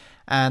perspective.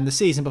 And the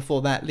season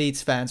before that,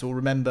 Leeds fans will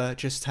remember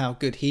just how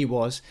good he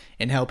was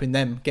in helping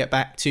them get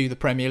back to the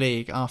Premier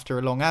League after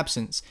a long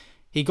absence.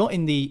 He got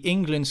in the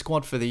England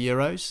squad for the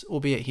Euros,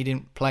 albeit he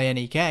didn't play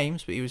any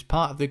games, but he was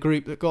part of the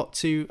group that got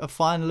to a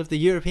final of the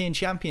European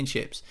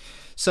Championships.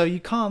 So you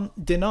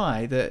can't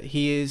deny that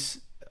he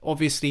is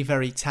obviously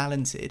very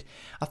talented.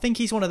 I think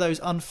he's one of those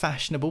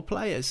unfashionable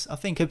players. I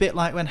think a bit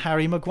like when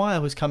Harry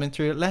Maguire was coming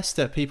through at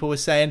Leicester, people were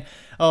saying,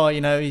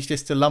 he's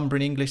just a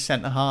lumbering English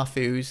centre-half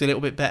who's a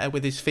little bit better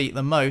with his feet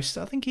than most.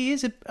 I think he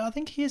is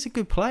a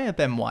good player,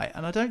 Ben White,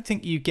 and I don't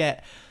think you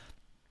get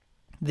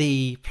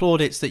the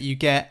plaudits that you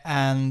get,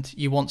 and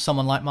you want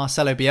someone like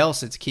Marcelo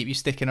Bielsa to keep you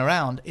sticking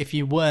around if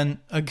you weren't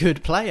a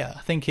good player. I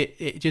think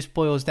it just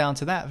boils down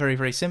to that very,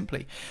 very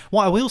simply.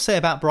 What I will say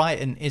about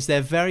Brighton is they're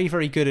very,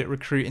 very good at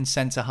recruiting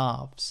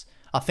centre-halves.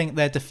 I think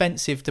their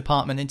defensive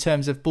department, in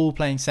terms of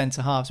ball-playing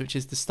centre-halves, which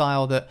is the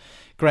style that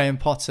Graham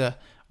Potter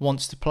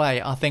wants to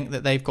play, I think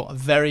that they've got a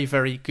very,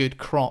 very good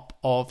crop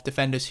of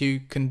defenders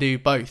who can do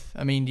both.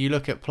 I mean, you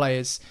look at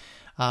players...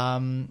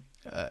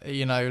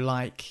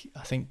 like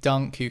I think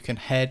Dunk, who can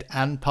head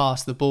and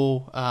pass the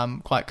ball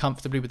quite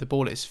comfortably with the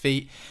ball at his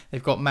feet.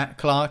 They've got Matt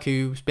Clark,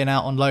 who's been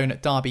out on loan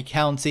at Derby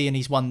County, and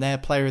he's won their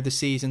Player of the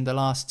Season the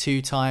last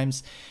 2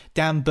 times.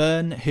 Dan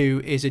Burn,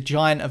 who is a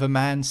giant of a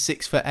man,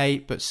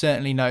 6'8", but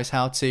certainly knows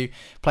how to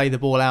play the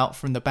ball out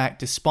from the back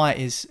despite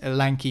his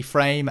lanky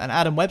frame. And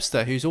Adam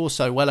Webster, who's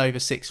also well over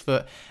 6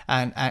 foot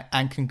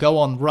and can go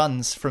on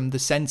runs from the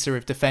centre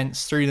of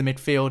defence through the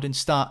midfield and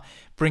start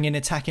bringing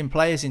attacking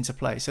players into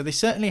play. So they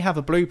certainly have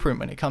a blueprint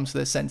when it comes to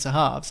their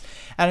centre-halves.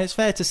 And it's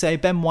fair to say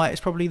Ben White is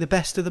probably the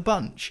best of the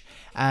bunch.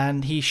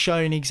 And he's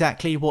shown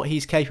exactly what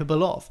he's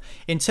capable of.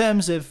 In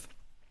terms of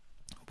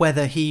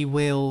Whether he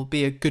will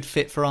be a good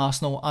fit for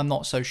Arsenal, I'm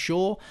not so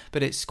sure,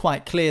 but it's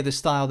quite clear the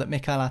style that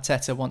Mikel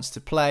Arteta wants to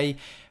play.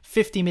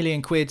 50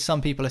 million quid, some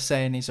people are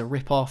saying, is a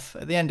rip-off.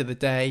 At the end of the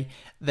day,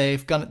 they're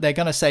going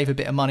to save a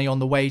bit of money on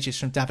the wages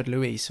from David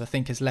Luiz, who I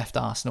think has left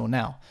Arsenal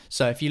now.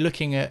 So if you're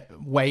looking at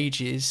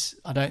wages,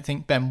 I don't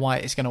think Ben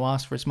White is going to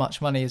ask for as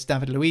much money as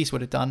David Luiz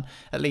would have done.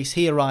 At least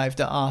he arrived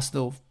at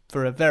Arsenal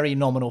for a very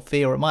nominal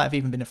fee, or it might have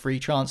even been a free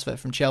transfer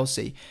from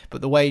Chelsea,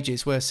 but the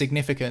wages were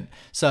significant.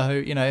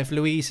 So, if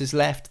Luiz has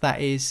left,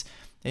 that is,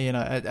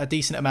 a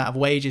decent amount of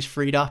wages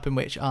freed up in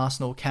which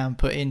Arsenal can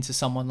put into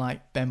someone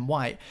like Ben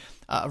White.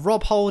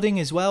 Rob Holding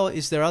as well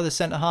is their other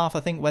centre-half. I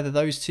think whether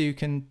those two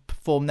can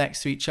perform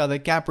next to each other.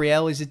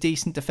 Gabriel is a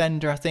decent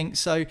defender, I think.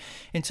 So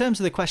in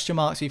terms of the question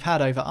marks we've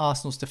had over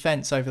Arsenal's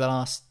defence over the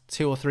last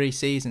 2 or 3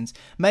 seasons,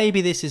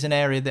 maybe this is an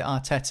area that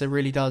Arteta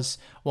really does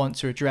want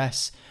to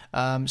address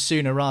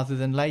sooner rather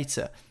than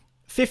later.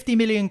 50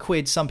 million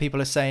quid, some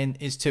people are saying,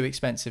 is too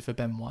expensive for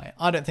Ben White.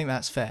 I don't think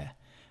that's fair,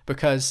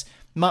 because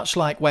much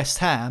like West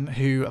Ham,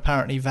 who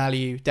apparently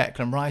value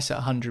Declan Rice at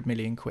 100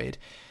 million quid,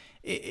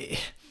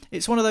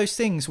 it's one of those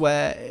things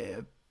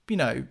where,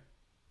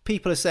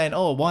 people are saying,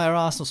 oh, why are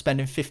Arsenal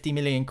spending 50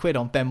 million quid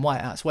on Ben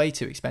White? That's way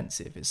too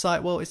expensive. It's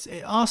like, well,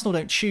 Arsenal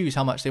don't choose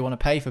how much they want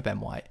to pay for Ben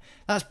White.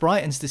 That's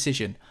Brighton's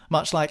decision.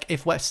 Much like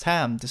if West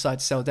Ham decide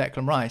to sell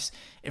Declan Rice,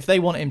 if they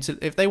want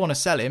to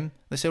sell him,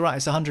 they say, right,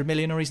 it's 100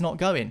 million or he's not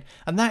going.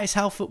 And that is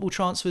how football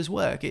transfers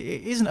work.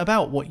 It isn't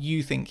about what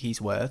you think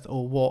he's worth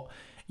or what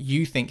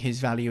you think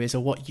his value is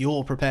or what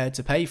you're prepared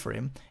to pay for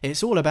him.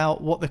 It's all about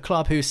what the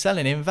club who's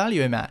selling him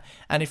value him at.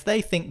 And if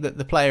they think that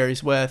the player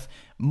is worth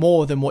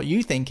more than what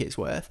you think it's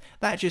worth,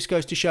 that just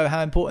goes to show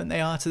how important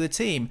they are to the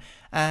team.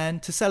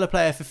 And to sell a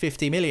player for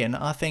 50 million,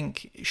 I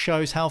think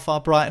shows how far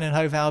Brighton and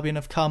Hove Albion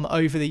have come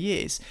over the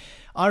years.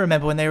 I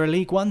remember when they were a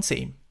League One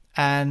team,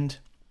 and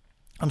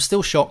I'm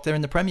still shocked they're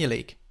in the Premier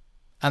League.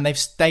 And they've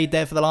stayed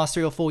there for the last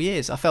 3 or 4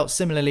 years. I felt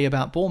similarly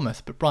about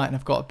Bournemouth, but Brighton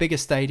have got a bigger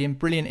stadium,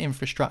 brilliant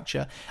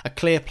infrastructure, a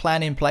clear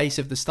plan in place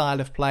of the style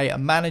of play, a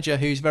manager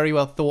who's very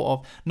well thought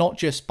of, not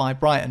just by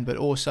Brighton, but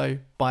also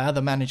by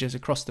other managers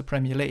across the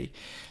Premier League.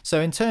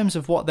 So in terms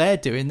of what they're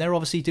doing, they're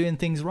obviously doing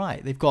things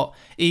right. They've got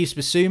Yves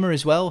Bissouma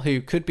as well,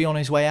 who could be on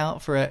his way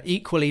out for an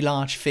equally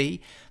large fee.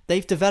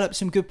 They've developed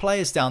some good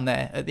players down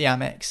there at the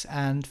Amex,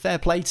 and fair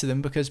play to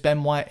them, because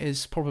Ben White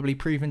is probably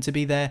proven to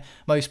be their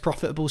most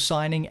profitable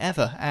signing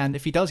ever. And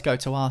if he does go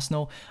to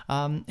Arsenal,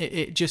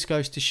 it just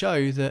goes to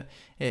show that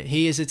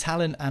he is a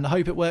talent, and I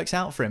hope it works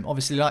out for him.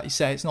 Obviously, like you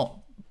say, it's not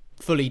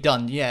fully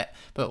done yet,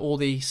 but all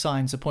the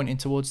signs are pointing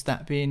towards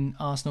that being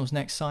Arsenal's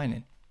next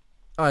signing.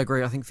 I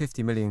agree. I think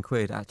 50 million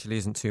quid actually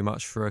isn't too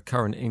much for a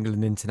current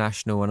England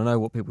international. And I know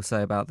what people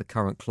say about the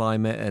current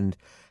climate and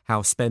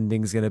how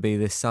spending's going to be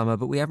this summer,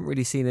 but we haven't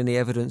really seen any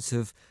evidence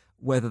of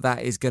whether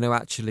that is going to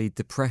actually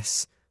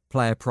depress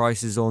player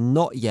prices or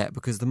not yet,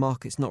 because the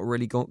market's not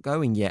really got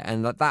going yet.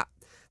 And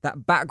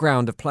that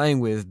background of playing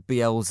with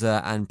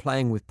Bielsa and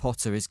playing with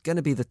Potter is going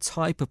to be the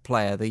type of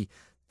player, the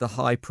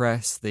high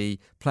press, the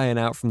playing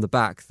out from the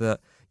back, that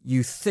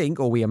you think,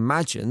 or we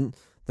imagine,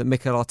 that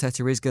Mikel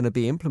Arteta is going to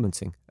be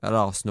implementing at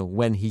Arsenal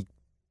when he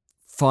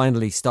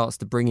finally starts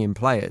to bring in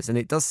players. And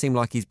it does seem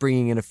like he's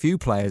bringing in a few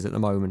players at the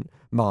moment,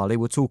 Marley.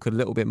 We'll talk a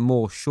little bit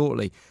more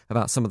shortly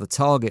about some of the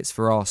targets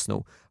for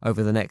Arsenal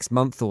over the next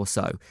month or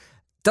so.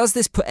 Does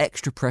this put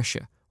extra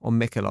pressure on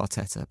Mikel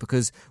Arteta?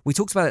 Because we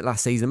talked about it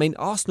last season. I mean,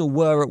 Arsenal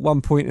were at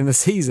one point in the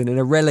season in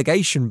a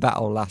relegation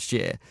battle last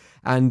year.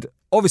 And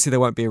obviously there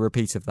won't be a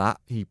repeat of that.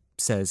 He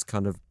says,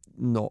 kind of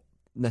not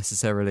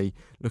necessarily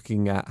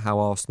looking at how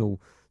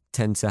Arsenal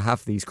tend to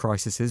have these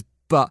crises,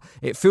 but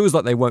it feels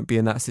like they won't be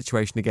in that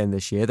situation again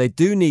this year. They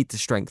do need to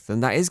strengthen.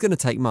 That is going to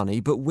take money,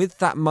 but with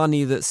that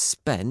money that's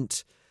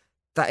spent,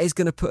 that is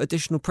going to put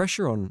additional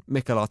pressure on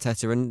Mikel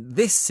Arteta. And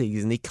this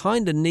season, he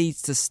kind of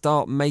needs to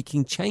start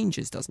making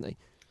changes, doesn't he?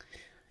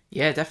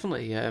 Yeah,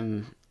 definitely.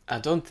 I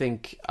don't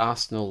think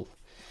Arsenal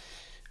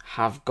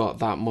have got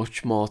that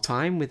much more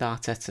time with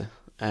Arteta.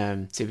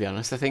 To be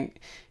honest, I think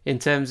in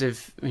terms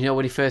of,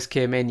 when he first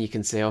came in, you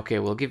can say, okay,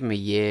 we'll give him a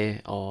year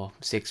or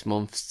 6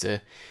 months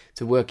to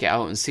work it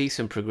out and see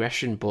some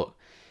progression. But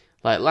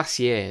like last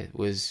year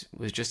was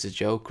just a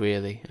joke,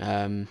 really.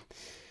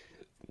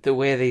 The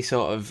way they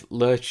sort of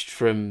lurched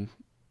from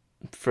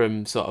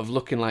sort of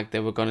looking like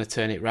they were going to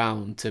turn it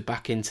round to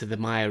back into the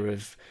mire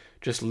of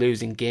just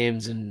losing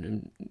games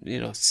and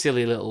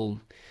silly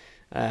little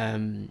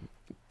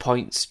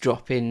points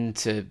dropping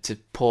to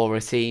poorer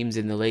teams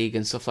in the league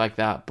and stuff like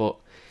that. But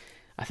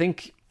I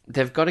think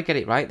they've got to get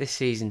it right this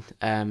season.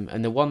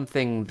 And the one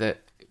thing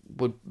that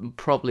would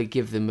probably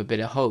give them a bit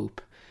of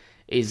hope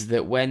is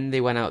that when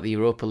they went out the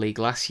Europa League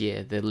last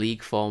year, the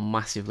league form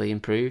massively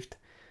improved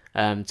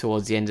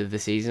towards the end of the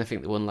season. I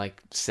think they won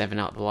like 7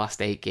 out of the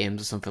last 8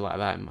 games or something like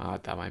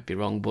that. That might be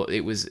wrong, but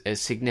it was a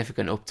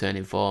significant upturn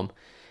in form,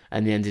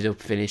 and they ended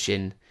up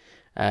finishing,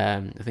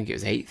 I think it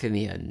was 8th in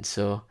the end.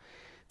 So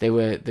they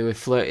were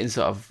flirting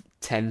sort of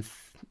 10th,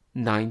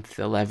 9th,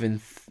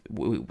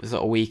 11th,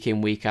 sort of week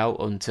in, week out,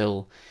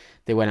 until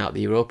they went out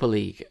the Europa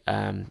League,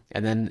 and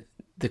then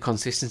the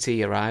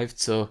consistency arrived.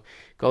 So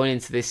going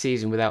into this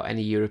season without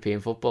any European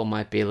football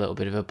might be a little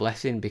bit of a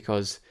blessing,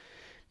 because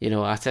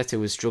Arteta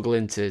was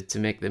struggling to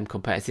make them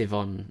competitive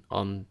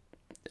on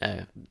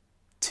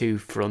 2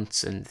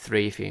 fronts and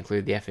 3 if you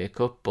include the FA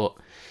Cup. But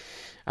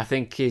I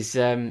think he's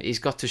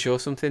got to show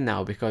something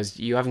now, because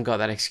you haven't got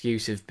that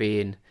excuse of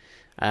being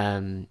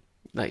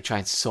like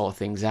trying to sort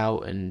things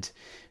out and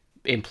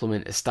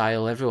implement a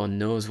style. Everyone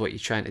knows what you're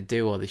trying to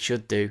do, or they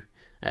should do,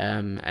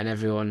 and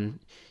everyone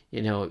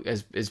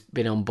has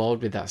been on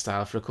board with that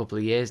style for a couple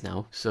of years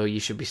now. So you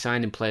should be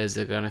signing players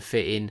that are going to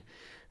fit in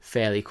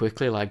fairly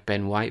quickly, like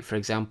Ben White, for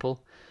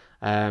example,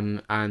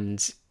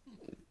 and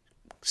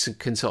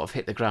can sort of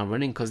hit the ground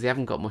running, because they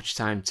haven't got much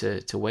time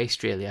to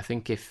waste, really. I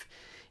think if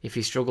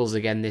he struggles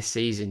again this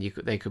season,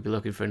 they could be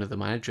looking for another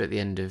manager at the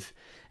end of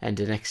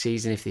next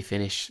season if they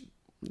finish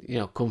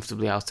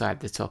comfortably outside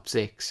the top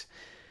 6,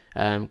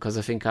 because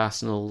I think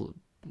Arsenal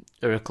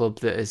are a club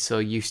that is so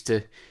used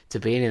to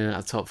being in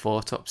that top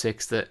 4, top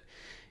 6 that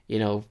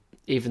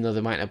even though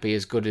they might not be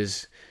as good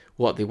as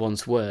what they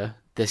once were,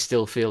 they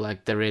still feel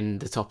like they're in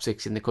the top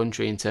 6 in the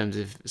country in terms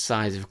of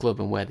size of club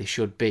and where they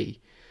should be.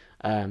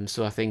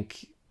 So I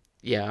think,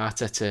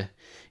 Arteta,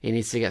 he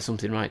needs to get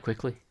something right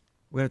quickly.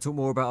 We're going to talk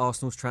more about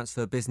Arsenal's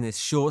transfer business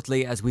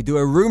shortly as we do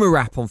a rumour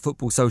wrap on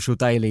Football Social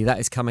Daily. That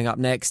is coming up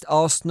next.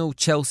 Arsenal,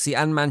 Chelsea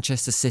and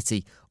Manchester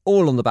City,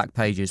 all on the back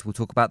pages. We'll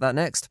talk about that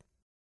next.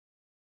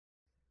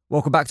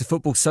 Welcome back to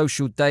Football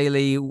Social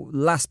Daily.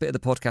 Last bit of the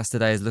podcast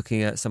today is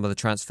looking at some of the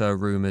transfer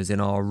rumours in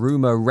our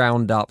rumour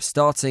roundup,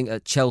 starting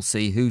at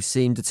Chelsea, who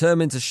seem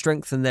determined to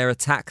strengthen their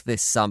attack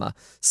this summer.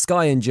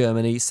 Sky in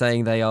Germany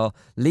saying they are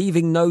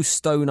leaving no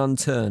stone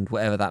unturned,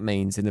 whatever that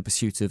means, in the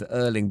pursuit of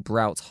Erling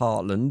Braut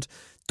Haaland.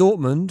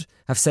 Dortmund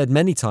have said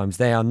many times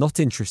they are not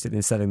interested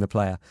in selling the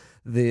player.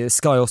 The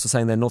Sky also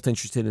saying they're not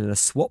interested in a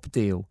swap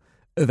deal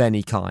of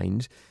any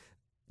kind.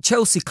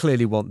 Chelsea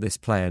clearly want this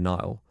player,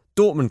 Niall.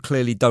 Dortmund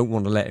clearly don't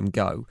want to let him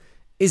go.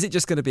 Is it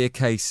just going to be a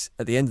case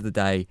at the end of the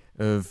day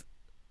of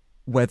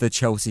whether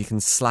Chelsea can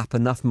slap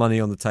enough money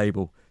on the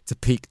table to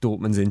pique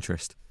Dortmund's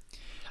interest?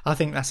 I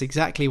think that's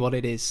exactly what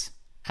it is.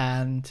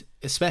 And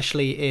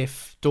especially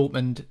if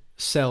Dortmund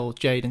sell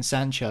Jadon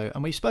Sancho,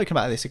 and we've spoken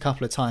about this a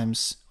couple of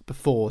times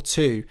before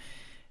too,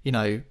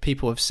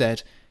 people have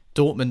said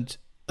Dortmund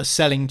are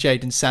selling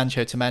Jadon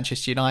Sancho to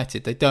Manchester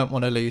United. They don't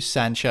want to lose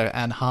Sancho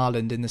and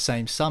Haaland in the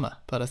same summer.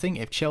 But I think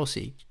if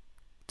Chelsea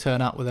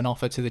turn up with an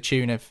offer to the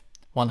tune of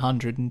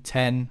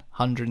 110,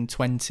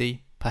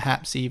 120,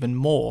 perhaps even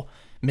more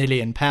 £1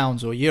 million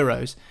or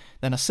euros,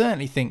 then I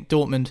certainly think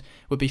Dortmund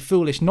would be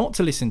foolish not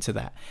to listen to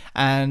that.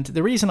 And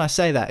the reason I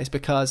say that is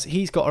because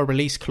he's got a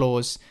release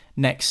clause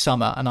next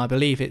summer, and I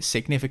believe it's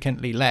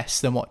significantly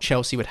less than what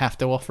Chelsea would have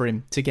to offer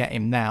him to get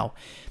him now.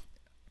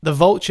 The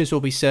vultures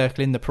will be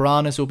circling, the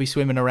piranhas will be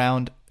swimming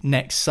around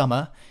next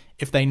summer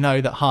if they know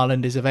that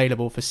Haaland is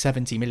available for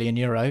 €70 million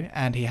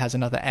and he has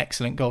another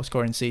excellent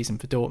goal-scoring season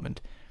for Dortmund.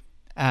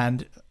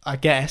 And I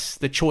guess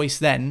the choice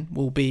then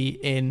will be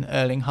in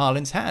Erling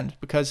Haaland's hand,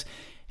 because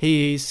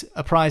he's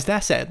a prized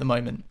asset at the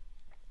moment.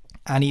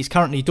 And he's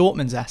currently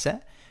Dortmund's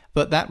asset,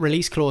 but that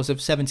release clause of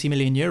 €70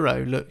 million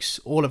looks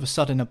all of a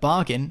sudden a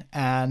bargain,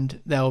 and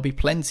there will be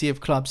plenty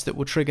of clubs that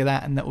will trigger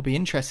that and that will be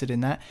interested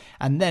in that.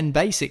 And then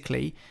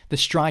basically the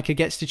striker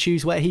gets to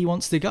choose where he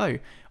wants to go.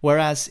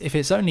 Whereas if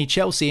it's only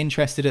Chelsea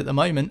interested at the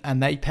moment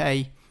and they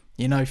pay,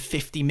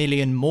 50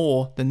 million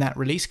more than that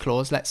release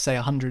clause, let's say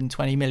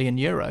 €120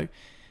 million,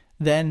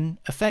 then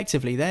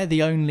effectively they're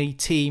the only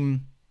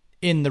team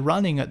in the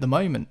running at the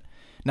moment.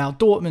 Now,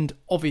 Dortmund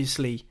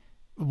obviously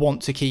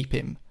want to keep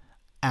him,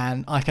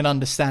 and I can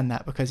understand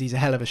that because he's a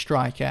hell of a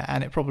striker,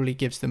 and it probably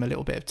gives them a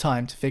little bit of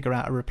time to figure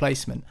out a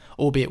replacement,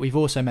 albeit we've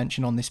also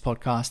mentioned on this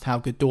podcast how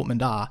good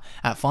Dortmund are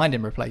at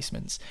finding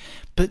replacements.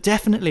 But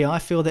definitely I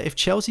feel that if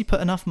Chelsea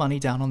put enough money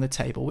down on the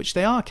table, which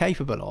they are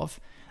capable of,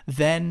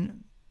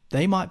 then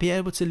they might be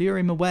able to lure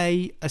him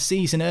away a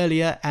season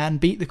earlier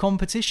and beat the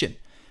competition.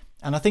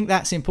 And I think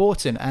that's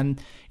important.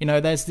 And,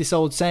 there's this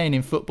old saying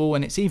in football,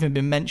 and it's even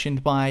been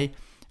mentioned by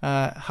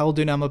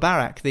Khaldoon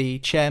Al-Mubarak, the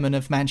chairman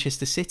of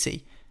Manchester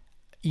City.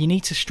 You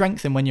need to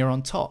strengthen when you're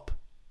on top.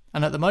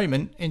 And at the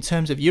moment, in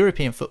terms of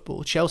European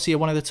football, Chelsea are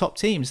one of the top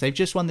teams. They've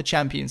just won the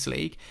Champions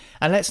League.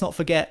 And let's not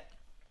forget,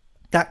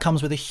 that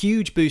comes with a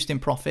huge boost in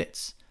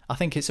profits. I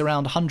think it's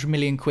around 100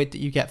 million quid that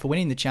you get for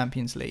winning the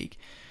Champions League.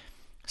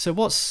 So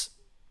what's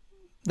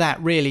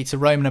that really to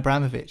Roman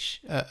Abramovich,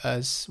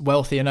 as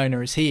wealthy an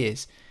owner as he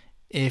is,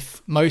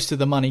 if most of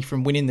the money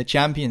from winning the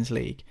Champions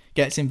League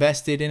gets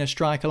invested in a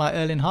striker like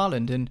Erling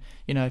Haaland? And,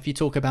 if you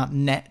talk about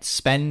net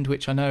spend,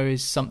 which I know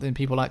is something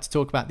people like to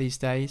talk about these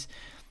days,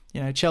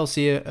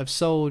 Chelsea have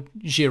sold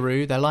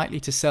Giroud. They're likely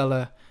to sell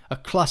a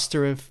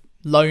cluster of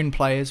loan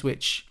players,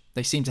 which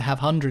they seem to have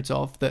hundreds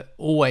of, that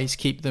always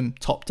keep them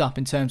topped up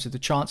in terms of the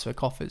transfer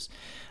coffers.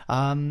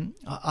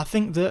 I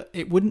think that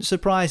it wouldn't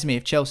surprise me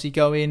if Chelsea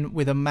go in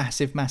with a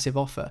massive, massive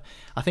offer.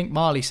 I think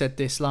Marley said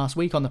this last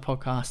week on the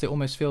podcast. It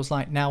almost feels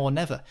like now or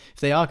never.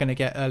 If they are going to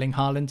get Erling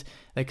Haaland,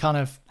 they kind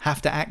of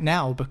have to act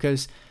now,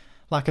 because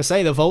like I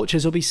say, the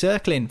vultures will be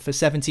circling for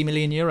 €70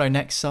 million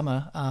next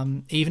summer.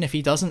 Even if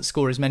he doesn't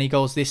score as many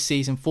goals this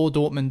season for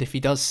Dortmund, if he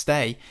does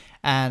stay,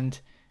 and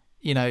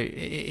it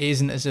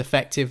isn't as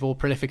effective or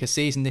prolific a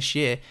season this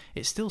year,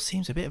 it still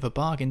seems a bit of a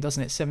bargain,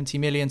 doesn't it? 70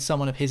 million,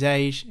 someone of his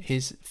age,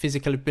 his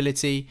physical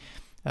ability,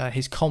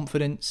 his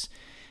confidence.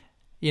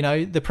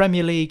 The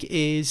Premier League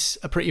is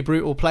a pretty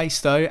brutal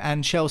place though,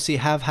 and Chelsea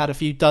have had a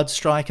few dud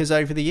strikers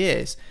over the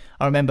years.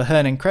 I remember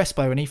Hernan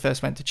Crespo when he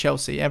first went to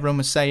Chelsea. Everyone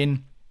was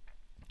saying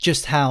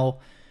just how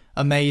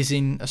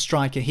amazing a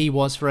striker he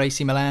was for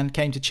AC Milan.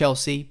 Came to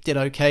Chelsea, did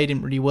okay,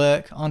 didn't really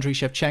work. Andriy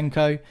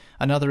Shevchenko,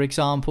 another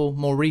example.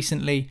 More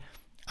recently,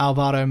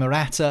 Alvaro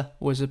Morata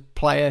was a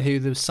player who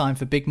was signed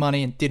for big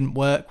money and didn't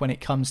work when it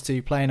comes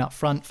to playing up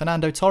front.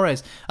 Fernando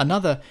Torres,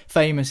 another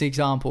famous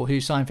example, who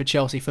signed for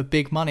Chelsea for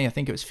big money. I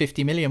think it was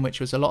 50 million, which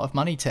was a lot of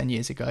money 10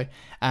 years ago.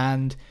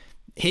 And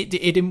it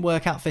didn't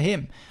work out for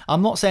him.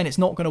 I'm not saying it's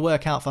not going to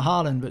work out for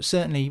Haaland, but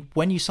certainly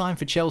when you sign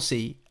for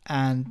Chelsea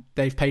and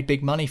they've paid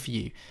big money for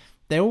you,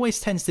 there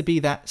always tends to be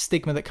that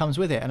stigma that comes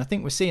with it. And I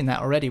think we're seeing that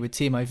already with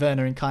Timo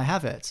Werner and Kai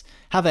Havertz.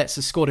 Havertz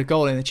has scored a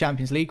goal in the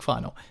Champions League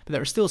final, but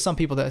there are still some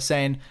people that are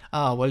saying,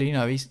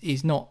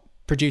 he's not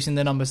producing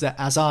the numbers that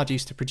Hazard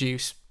used to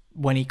produce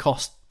when he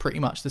cost pretty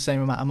much the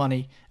same amount of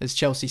money as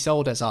Chelsea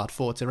sold Hazard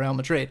for to Real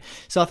Madrid.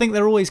 So I think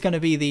there are always going to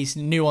be these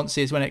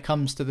nuances when it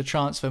comes to the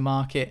transfer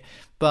market.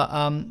 But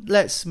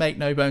let's make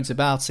no bones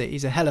about it.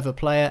 He's a hell of a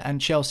player, and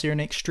Chelsea are an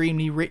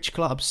extremely rich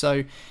club.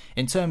 So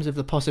in terms of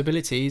the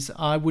possibilities,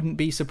 I wouldn't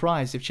be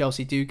surprised if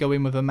Chelsea do go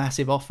in with a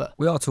massive offer.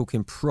 We are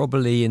talking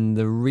probably in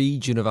the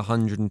region of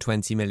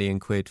 120 million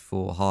quid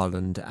for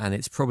Haaland, and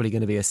it's probably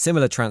going to be a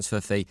similar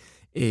transfer fee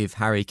if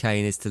Harry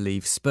Kane is to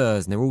leave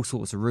Spurs. And there are all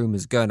sorts of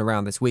rumours going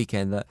around this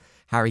weekend that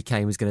Harry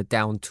Kane was going to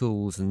down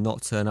tools and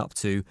not turn up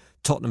to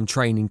Tottenham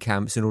training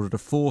camps in order to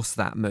force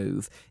that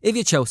move. If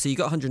you're Chelsea, you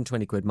got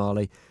 120 quid,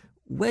 Marley.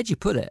 Where'd you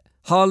put it?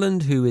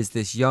 Haaland, who is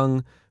this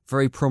young,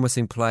 very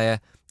promising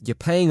player, you're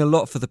paying a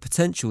lot for the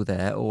potential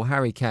there, or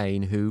Harry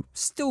Kane, who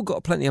still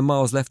got plenty of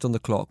miles left on the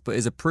clock, but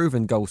is a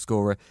proven goal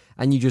scorer,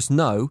 and you just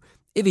know,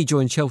 if he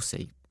joined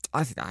Chelsea,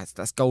 I think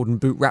that's golden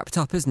boot wrapped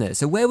up, isn't it?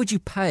 So where would you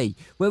pay?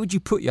 Where would you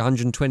put your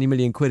 120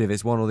 million quid if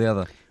it's one or the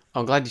other?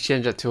 I'm glad you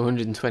changed that to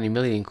 120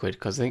 million quid,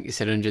 because I think you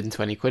said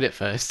 120 quid at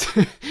first.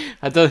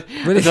 I don't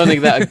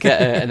think that would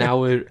get an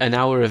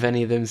hour of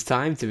any of them's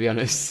time, to be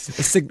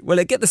honest.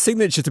 Well, get the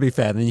signature, to be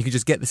fair, then you could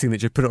just get the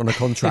signature, put it on a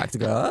contract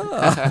and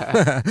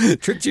go,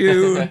 tricked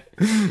you.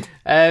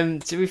 To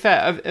be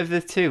fair, of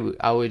the two,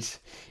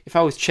 if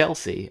I was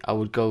Chelsea, I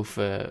would go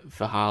for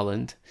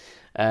Haaland.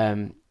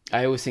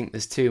 I always think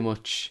there's too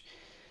much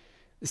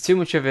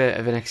of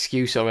an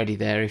excuse already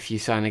there if you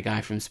sign a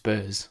guy from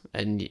Spurs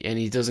and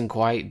he doesn't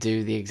quite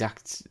do the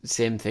exact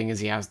same thing as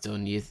he has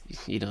done. You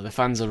know, the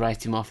fans will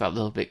write him off that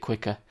little bit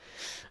quicker.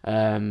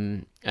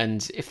 And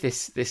if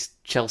this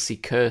Chelsea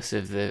curse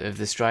of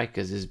the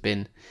strikers has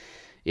been,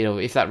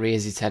 if that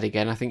rears its head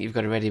again, I think you've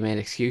got a ready-made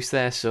excuse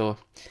there. So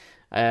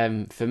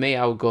for me,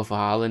 I would go for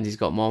Haaland. He's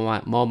got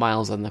more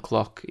miles on the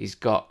clock. He's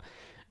got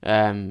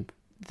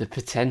the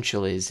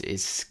potential is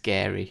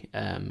scary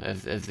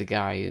of the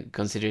guy,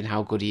 considering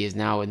how good he is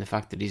now, and the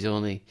fact that he's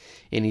only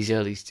in his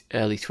early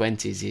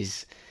 20s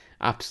is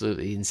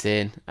absolutely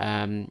insane.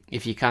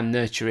 If you can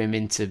nurture him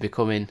into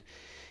becoming,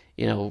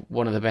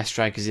 one of the best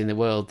strikers in the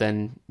world,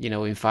 then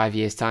in 5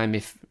 years' time,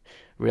 if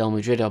Real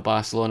Madrid or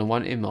Barcelona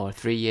want him, or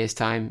 3 years'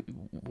 time,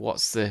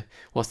 what's the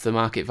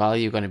market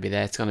value going to be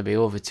there? It's going to be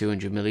over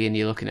 200 million.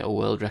 You're looking at a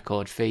world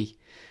record fee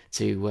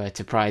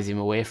to prize him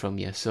away from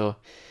you. So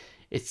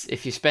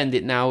if you spend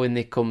it now and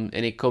it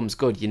comes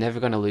good, you're never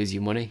going to lose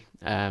your money.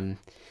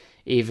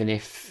 Even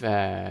if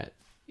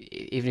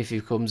he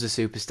becomes a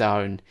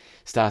superstar and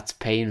starts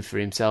paying for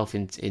himself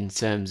in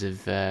terms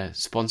of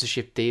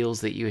sponsorship deals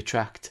that you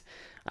attract,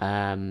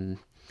 and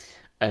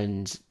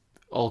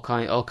all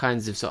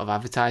kinds of sort of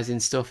advertising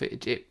stuff,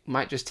 it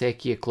might just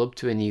take your club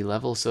to a new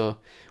level. So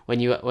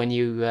when you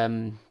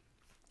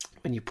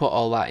put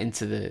all that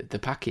into the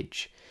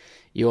package,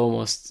 you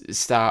almost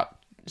start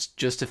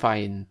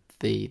justifying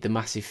the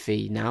massive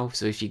fee now.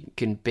 So if you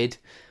can bid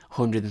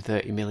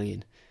 130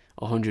 million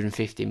or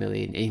 150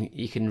 million,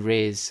 you can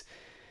raise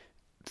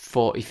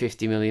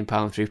 40-50 million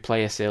pound through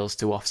player sales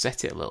to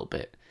offset it a little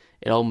bit.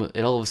 It all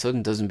of a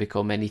sudden doesn't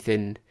become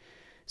anything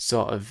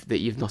sort of that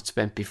you've not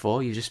spent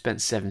before. You've just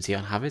spent 70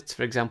 on Havertz,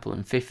 for example,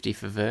 and 50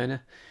 for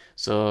Werner.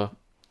 So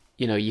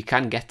you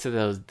can get to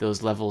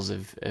those levels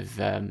of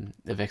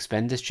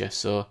expenditure.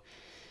 So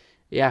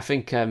yeah, I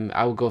think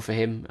I would go for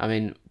him. I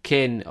mean,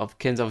 Kane's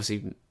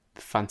obviously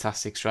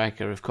fantastic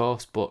striker, of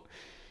course, but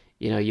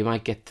you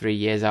might get 3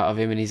 years out of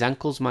him and his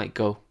ankles might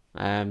go.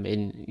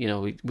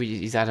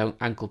 He's had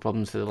ankle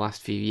problems for the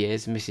last few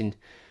years, missing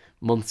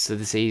months of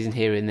the season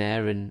here and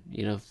there, and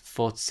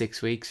 4 to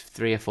 6 weeks,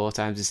 3 or 4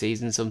 times a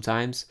season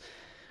sometimes.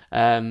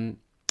 And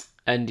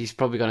he's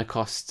probably going to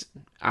cost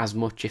as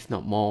much, if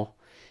not more,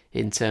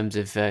 in terms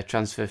of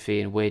transfer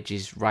fee and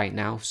wages right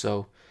now.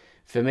 So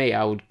for me,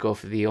 I would go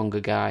for the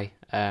younger guy,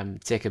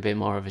 take a bit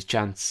more of a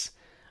chance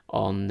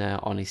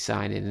on his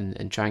signing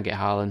and try and get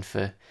Haaland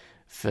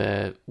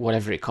for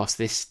whatever it costs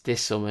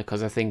this summer,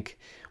 because I think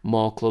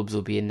more clubs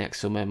will be in next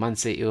summer. Man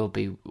City will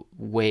be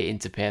waiting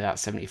to pay that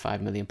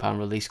 £75 million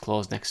release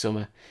clause next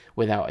summer,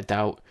 without a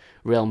doubt.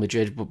 Real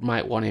Madrid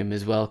might want him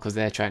as well, because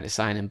they're trying to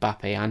sign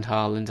Mbappe and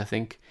Haaland. I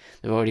think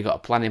they've already got a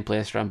plan in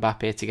place for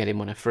Mbappe to get him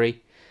on a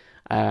free.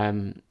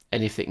 And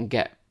if they can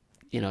get,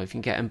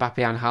 Mbappe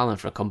and Haaland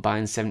for a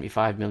combined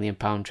 £75 million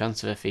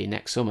transfer fee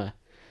next summer,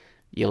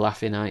 you're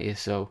laughing, aren't you?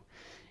 So,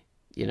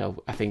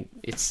 I think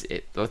it's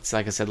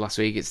like I said last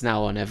week, it's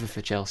now or never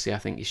for Chelsea. I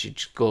think you should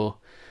just go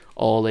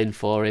all in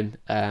for him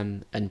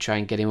and try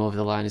and get him over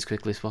the line as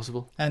quickly as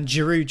possible. And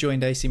Giroud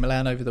joined AC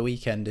Milan over the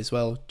weekend as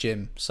well,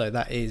 Jim. So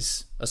that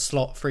is a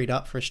slot freed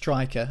up for a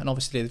striker. And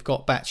obviously they've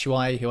got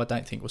Batshuayi, who I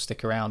don't think will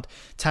stick around.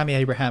 Tammy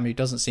Abraham, who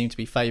doesn't seem to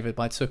be favoured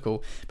by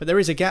Tuchel. But there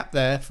is a gap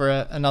there for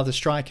another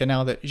striker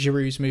now that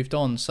Giroud's moved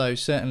on. So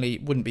certainly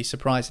wouldn't be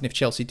surprising if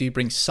Chelsea do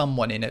bring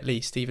someone in at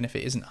least, even if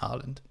it isn't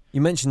Haaland.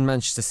 You mentioned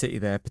Manchester City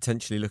there,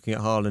 potentially looking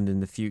at Haaland in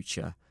the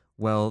future.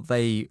 Well,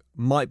 they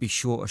might be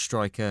short a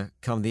striker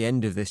come the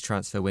end of this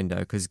transfer window,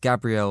 because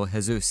Gabriel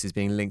Jesus is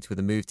being linked with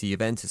a move to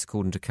Juventus,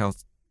 according to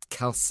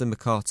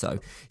Calciomercato.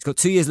 He's got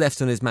 2 years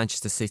left on his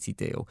Manchester City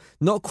deal.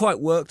 Not quite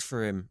worked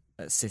for him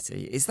at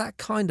City. Is that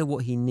kind of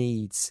what he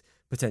needs,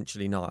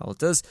 potentially, Niall?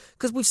 Because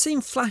we've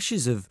seen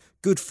flashes of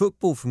good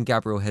football from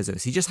Gabriel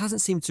Jesus. He just hasn't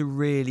seemed to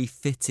really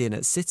fit in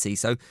at City.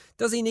 So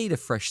does he need a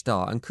fresh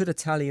start? And could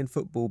Italian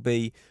football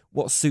be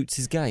what suits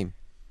his game?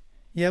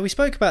 Yeah, we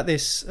spoke about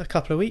this a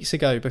couple of weeks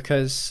ago,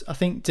 because I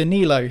think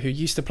Danilo, who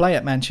used to play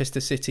at Manchester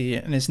City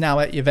and is now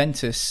at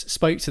Juventus,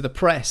 spoke to the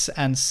press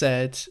and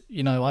said,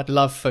 I'd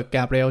love for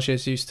Gabriel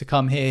Jesus to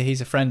come here. He's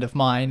a friend of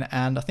mine.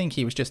 And I think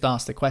he was just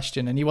asked a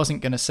question, and he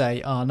wasn't going to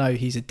say, oh, no,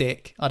 he's a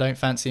dick. I don't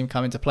fancy him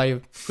coming to play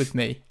with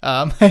me.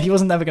 He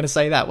wasn't never going to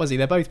say that, was he?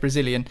 They're both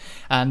Brazilian,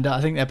 and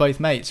I think they're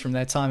both mates from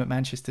their time at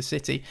Manchester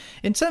City.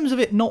 In terms of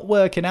it not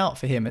working out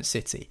for him at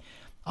City,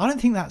 I don't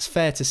think that's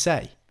fair to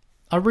say.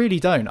 I really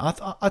don't.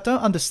 I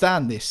don't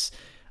understand this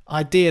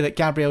idea that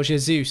Gabriel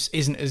Jesus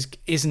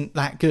isn't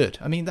that good.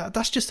 I mean,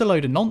 that's just a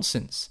load of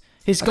nonsense.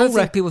 I don't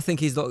think people think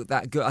he's not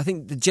that good. I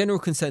think the general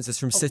consensus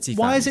from City fans...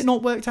 Why has it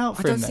not worked out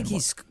for him then? I don't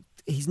think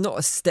he's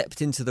not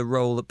stepped into the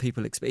role that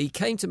people expect. He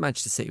came to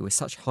Manchester City with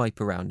such hype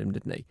around him,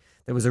 didn't he?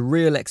 There was a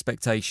real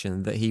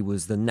expectation that he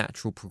was the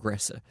natural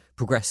progressor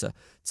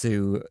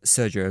to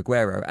Sergio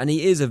Aguero, and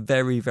he is a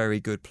very, very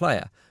good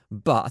player.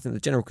 But I think the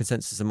general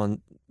consensus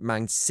among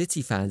Man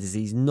City fans is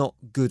he's not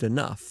good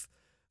enough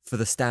for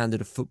the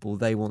standard of football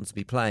they want to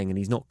be playing, and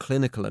he's not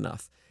clinical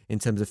enough in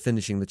terms of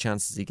finishing the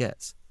chances he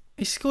gets.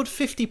 He scored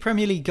 50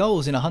 Premier League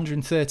goals in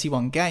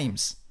 131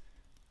 games.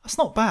 That's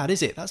not bad,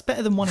 is it? That's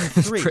better than 1 in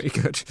 3. It's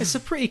pretty good. It's a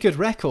pretty good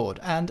record,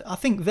 and I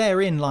think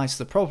therein lies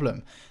the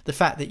problem. The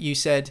fact that you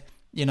said,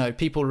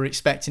 people were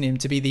expecting him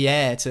to be the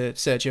heir to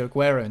Sergio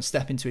Aguero and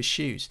step into his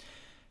shoes.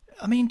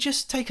 I mean,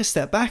 just take a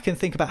step back and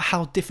think about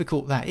how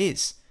difficult that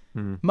is.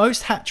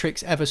 Most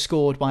hat-tricks ever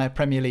scored by a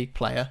Premier League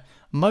player,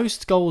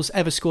 most goals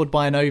ever scored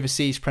by an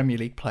overseas Premier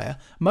League player,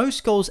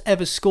 most goals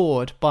ever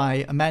scored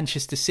by a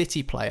Manchester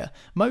City player,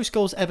 most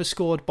goals ever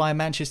scored by a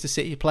Manchester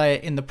City player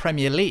in the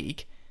Premier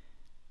League,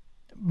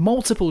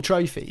 multiple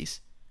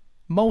trophies,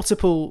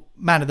 multiple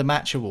Man of the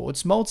Match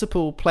awards,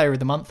 multiple Player of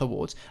the Month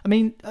awards. I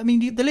mean,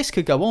 the list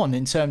could go on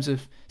in terms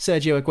of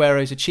Sergio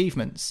Aguero's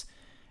achievements.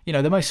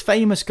 The most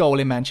famous goal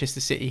in Manchester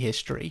City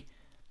history.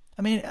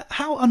 I mean,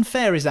 how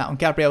unfair is that on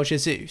Gabriel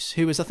Jesus,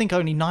 who was, I think,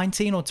 only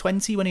 19 or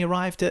 20 when he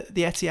arrived at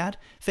the Etihad,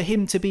 for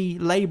him to be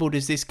labelled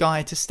as this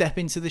guy to step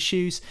into the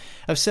shoes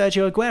of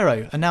Sergio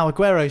Aguero? And now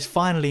Aguero's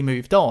finally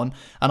moved on,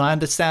 and I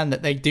understand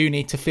that they do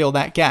need to fill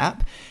that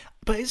gap,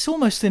 but it's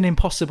almost an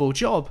impossible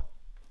job.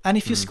 And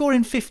if you're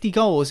scoring 50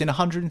 goals in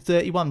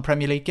 131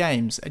 Premier League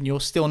games and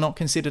you're still not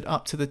considered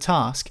up to the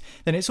task,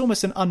 then it's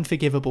almost an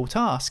unforgivable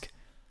task.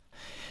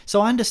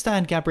 So I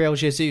understand Gabriel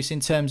Jesus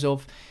in terms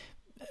of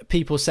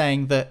people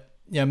saying that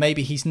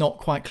maybe he's not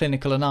quite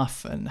clinical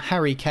enough, and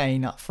Harry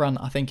Kane up front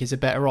I think is a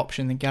better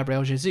option than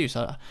Gabriel Jesus.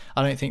 I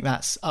don't think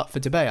that's up for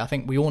debate. I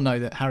think we all know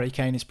that Harry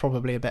Kane is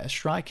probably a better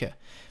striker.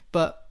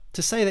 But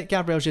to say that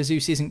Gabriel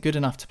Jesus isn't good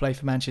enough to play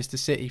for Manchester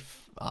City,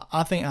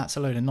 I think that's a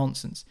load of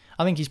nonsense.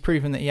 I think he's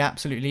proven that he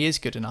absolutely is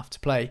good enough to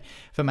play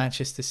for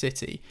Manchester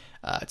City,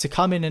 to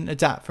come in and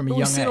adapt from a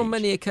young age. We've seen on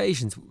many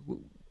occasions,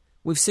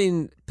 we've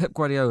seen Pep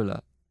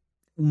Guardiola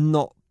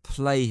not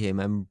play him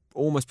and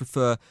almost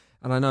prefer...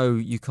 And I know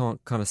you can't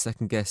kind of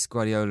second guess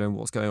Guardiola and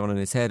what's going on in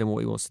his head and what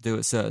he wants to do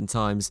at certain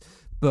times,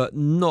 but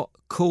not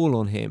call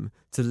on him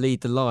to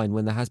lead the line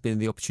when there has been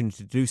the opportunity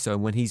to do so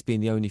and when he's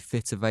been the only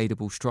fit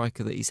available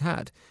striker that he's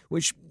had,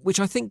 which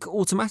I think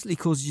automatically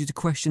causes you to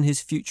question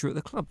his future at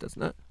the club,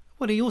 doesn't it?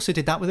 Well, he also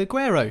did that with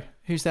Aguero,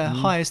 who's their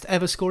highest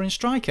ever scoring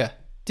striker.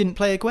 Didn't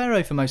play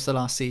Aguero for most of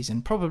the last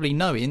season, probably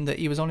knowing that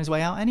he was on his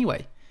way out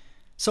anyway.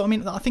 So, I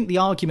mean, I think the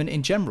argument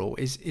in general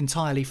is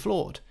entirely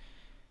flawed.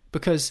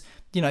 Because,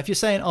 if you're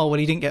saying, oh, well,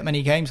 he didn't get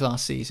many games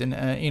last season,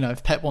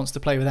 if Pep wants to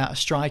play without a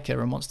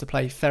striker and wants to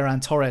play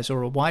Ferran Torres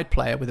or a wide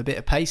player with a bit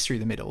of pace through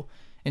the middle,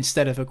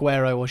 instead of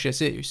Aguero or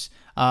Jesus,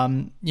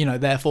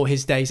 therefore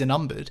his days are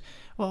numbered.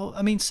 Well,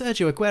 I mean,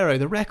 Sergio Aguero,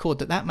 the record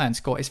that man's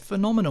got is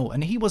phenomenal,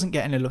 and he wasn't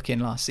getting a look in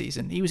last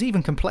season. He was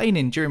even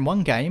complaining during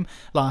one game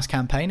last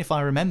campaign, if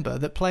I remember,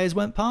 that players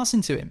weren't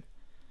passing to him.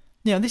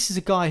 This is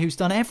a guy who's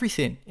done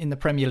everything in the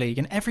Premier League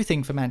and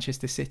everything for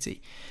Manchester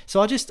City. So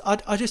I just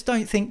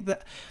don't think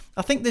that...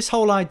 I think this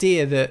whole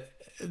idea that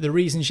the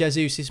reason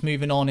Jesus is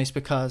moving on is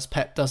because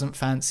Pep doesn't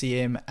fancy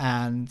him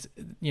and,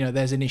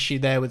 there's an issue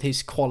there with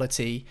his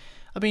quality.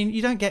 I mean,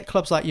 you don't get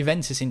clubs like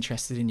Juventus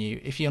interested in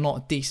you if you're not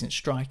a decent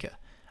striker.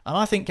 And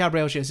I think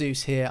Gabriel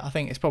Jesus here, I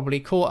think it's probably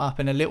caught up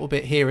in a little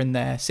bit here and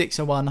there, 6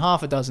 of one,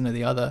 half a dozen of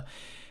the other.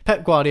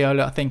 Pep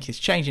Guardiola, I think, is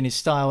changing his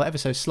style ever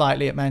so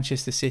slightly at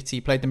Manchester City.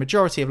 Played the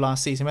majority of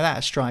last season without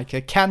a striker,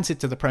 cantered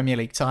to the Premier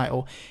League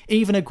title.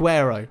 Even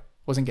Aguero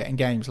wasn't getting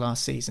games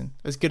last season,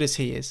 as good as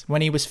he is,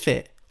 when he was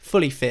fit,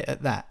 fully fit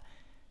at that.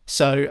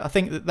 So I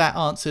think that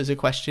answers a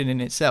question in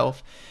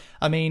itself.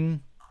 I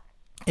mean,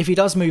 if he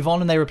does move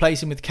on and they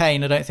replace him with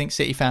Kane, I don't think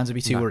City fans would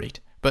be too worried.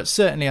 But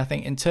certainly I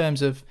think in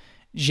terms of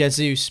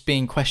Jesus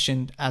being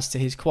questioned as to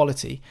his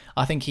quality,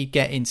 I think he'd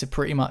get into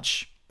pretty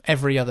much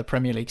every other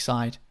Premier League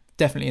side.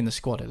 Definitely in the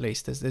squad, at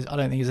least. I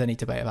don't think there's any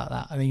debate about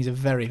that. I think he's a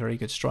very, very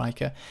good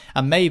striker.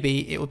 And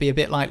maybe it would be a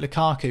bit like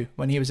Lukaku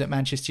when he was at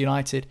Manchester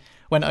United,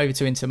 went over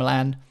to Inter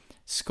Milan,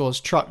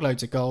 scores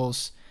truckloads of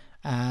goals,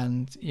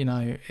 and,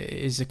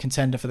 is a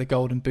contender for the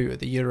Golden Boot at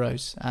the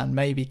Euros. And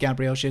maybe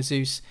Gabriel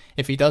Jesus,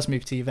 if he does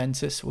move to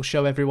Juventus, will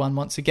show everyone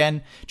once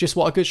again just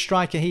what a good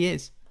striker he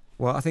is.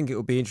 Well, I think it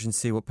will be interesting to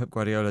see what Pep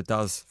Guardiola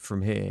does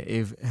from here.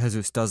 If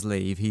Jesus does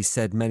leave, he's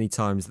said many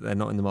times that they're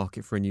not in the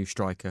market for a new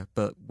striker,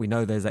 but we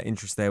know there's that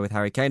interest there with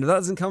Harry Kane. If that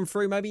doesn't come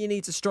through, maybe he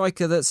needs a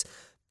striker that's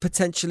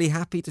potentially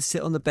happy to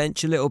sit on the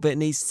bench a little bit,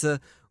 needs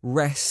to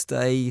rest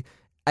a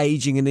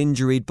ageing and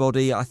injured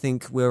body. I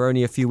think we're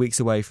only a few weeks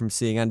away from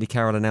seeing Andy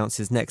Carroll announce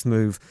his next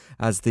move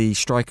as the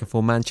striker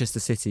for Manchester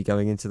City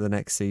going into the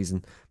next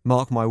season.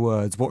 Mark my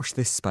words, watch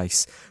this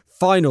space.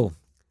 Final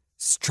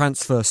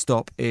transfer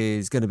stop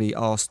is going to be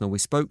Arsenal. We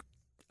spoke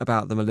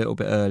about them a little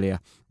bit earlier.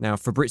 Now,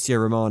 Fabrizio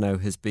Romano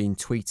has been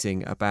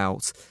tweeting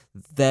about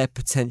their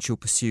potential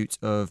pursuit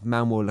of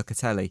Manuel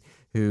Locatelli,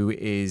 who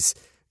is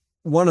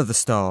one of the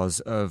stars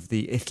of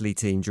the Italy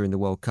team during the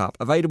World Cup.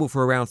 Available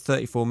for around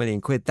 34 million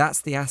quid. That's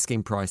the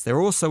asking price.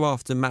 They're also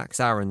after Max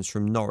Aarons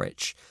from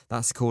Norwich.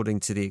 That's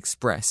according to the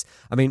Express.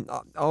 I mean,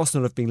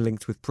 Arsenal have been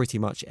linked with pretty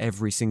much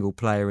every single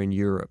player in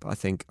Europe, I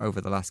think, over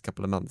the last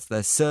couple of months.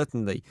 There's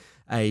certainly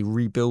a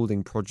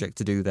rebuilding project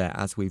to do there,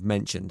 as we've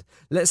mentioned.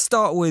 Let's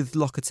start with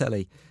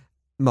Locatelli.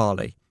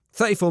 Marley,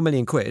 34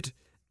 million quid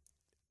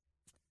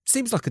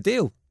seems like a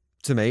deal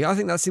to me. I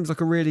think that seems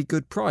like a really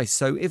good price.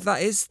 So if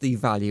that is the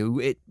value,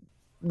 it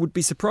would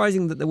be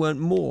surprising that there weren't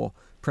more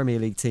Premier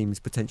League teams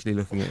potentially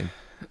looking at him.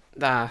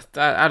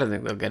 I don't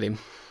think they'll get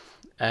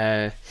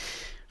him.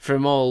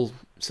 From all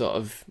sort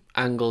of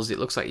angles, it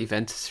looks like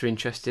Juventus are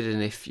interested,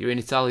 and if you're an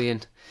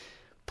Italian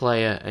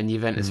player and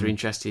Juventus are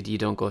interested, you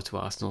don't go to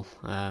Arsenal.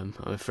 I'm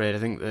afraid. I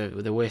think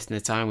they're wasting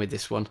their time with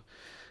this one.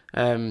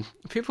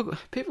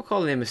 People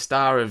calling him a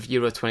star of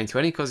Euro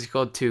 2020 because he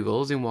scored 2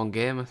 goals in one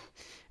game, and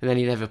then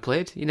he never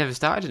played. He never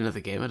started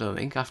another game, I don't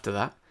think, after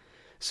that.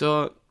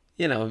 So,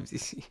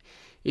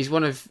 he's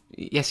one of...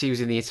 Yes, he was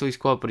in the Italy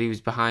squad, but he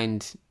was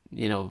behind,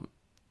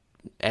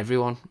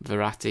 everyone.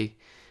 Verratti,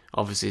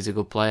 obviously, is a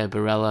good player.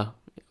 Barella,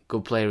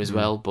 good player as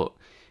well. But,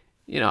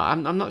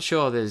 I'm not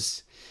sure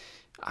there's...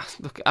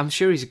 Look, I'm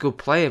sure he's a good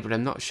player, but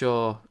I'm not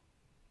sure,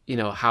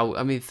 how...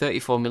 I mean,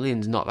 34 million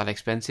is not that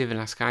expensive, and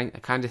I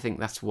kind of think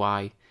that's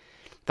why...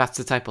 That's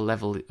the type of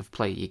level of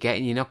player you're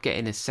getting. You're not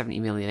getting a 70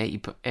 million,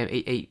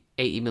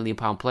 80 million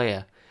pound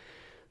player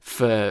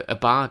for a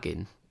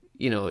bargain.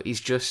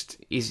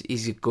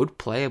 He's a good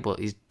player,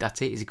 but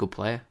that's it. He's a good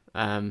player.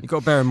 You've got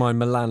to bear in mind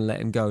Milan let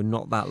him go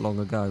not that long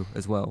ago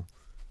as well.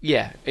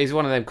 Yeah, he's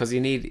one of them because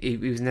he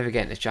was never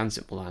getting a chance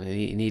at Milan, and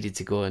he needed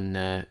to go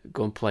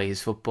and play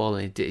his football,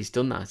 and he's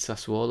done that at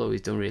Sassuolo.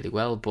 He's done really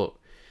well, but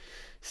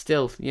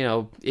still,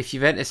 if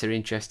Juventus are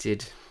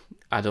interested,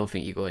 I don't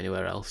think you go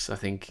anywhere else. I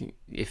think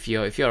if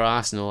you're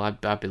Arsenal,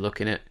 I'd be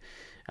looking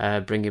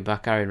at bringing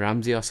back Aaron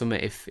Ramsey or something.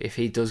 If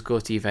he does go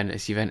to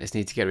Juventus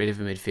need to get rid of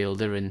a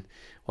midfielder, and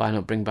why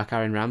not bring back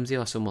Aaron Ramsey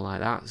or someone like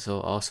that? So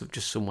also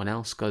just someone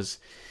else, because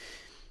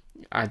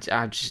I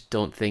just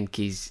don't think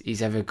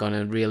he's ever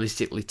gonna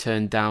realistically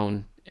turn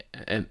down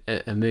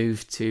a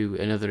move to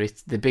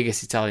the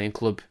biggest Italian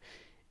club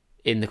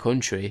in the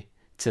country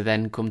to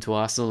then come to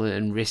Arsenal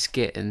and risk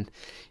it and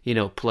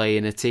play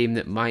in a team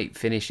that might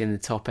finish in the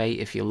top 8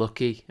 if you're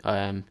lucky.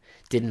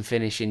 Didn't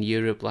finish in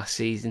Europe last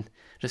season.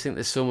 I just think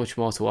there's so much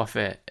more to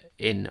offer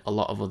in a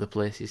lot of other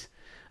places.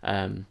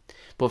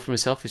 But from a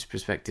selfish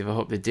perspective, I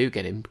hope they do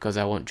get him, because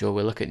I want Joe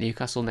Willock at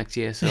Newcastle next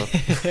year. So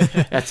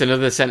that's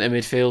another centre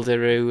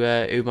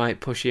midfielder who might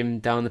push him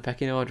down the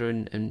pecking order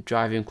and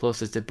drive him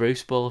closer to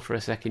Bruce Ball for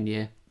a second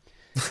year.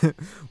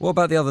 What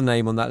about the other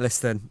name on that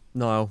list then,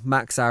 Niall?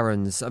 Max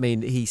Aarons. I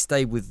mean, he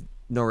stayed with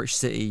Norwich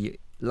City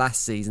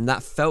last season.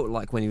 That felt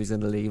like when he was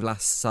going to leave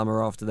last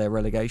summer after their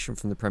relegation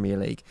from the Premier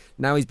League.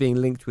 Now he's being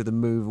linked with a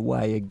move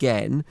away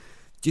again.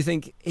 Do you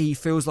think he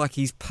feels like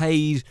he's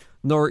paid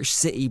Norwich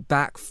City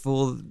back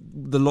for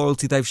the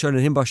loyalty they've shown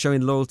in him by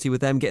showing loyalty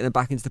with them, getting them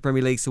back into the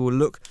Premier League, so we'll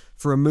look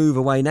for a move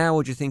away now?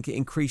 Or do you think it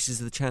increases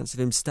the chance of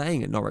him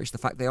staying at Norwich, the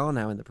fact they are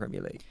now in the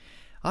Premier League?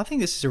 I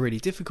think this is a really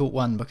difficult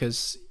one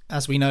because,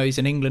 as we know, he's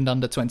an England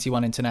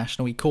under-21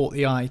 international. He caught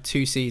the eye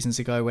 2 seasons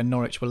ago when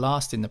Norwich were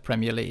last in the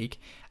Premier League,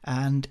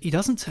 and he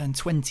doesn't turn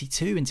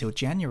 22 until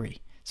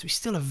January. So he's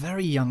still a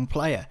very young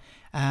player,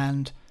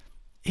 and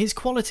his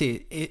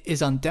quality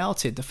is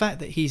undoubted. The fact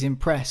that he's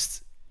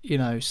impressed,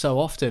 so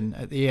often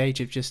at the age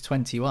of just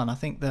 21, I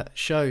think that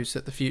shows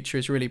that the future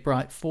is really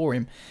bright for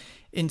him.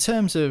 In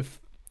terms of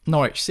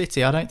Norwich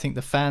City, I don't think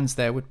the fans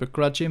there would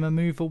begrudge him a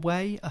move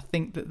away. I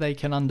think that they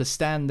can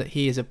understand that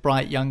he is a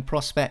bright young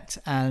prospect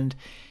and,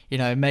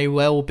 may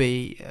well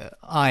be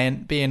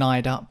being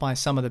eyed up by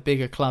some of the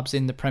bigger clubs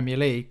in the Premier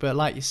League. But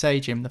like you say,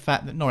 Jim, the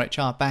fact that Norwich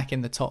are back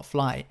in the top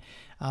flight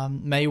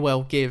may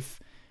well give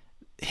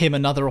him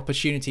another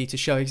opportunity to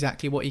show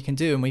exactly what he can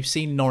do. And we've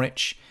seen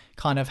Norwich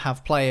kind of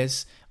have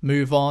players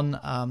move on.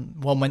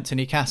 One went to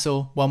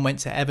Newcastle, one went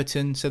to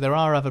Everton. So there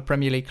are other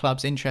Premier League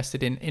clubs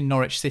interested in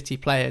Norwich City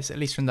players, at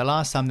least from the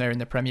last time they're in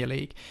the Premier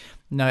League.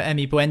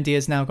 Emi Buendia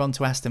has now gone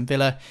to Aston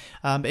Villa.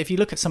 But if you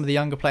look at some of the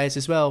younger players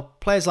as well,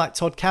 players like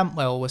Todd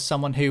Cantwell was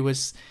someone who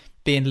was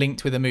being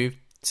linked with a move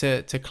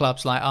to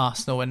clubs like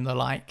Arsenal and the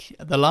like.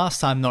 The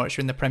last time Norwich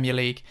were in the Premier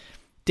League,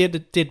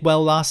 did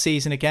well last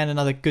season again,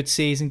 another good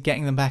season,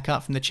 getting them back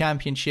up from the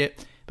Championship.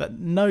 But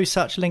no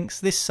such links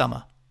this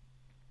summer.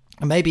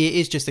 And maybe it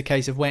is just a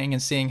case of waiting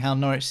and seeing how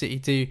Norwich City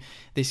do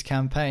this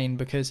campaign,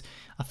 because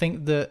I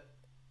think that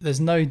there's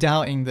no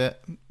doubting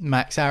that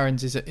Max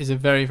Aarons is a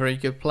very, very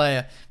good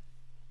player,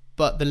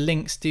 but the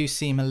links do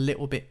seem a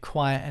little bit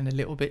quiet and a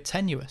little bit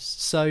tenuous.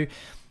 So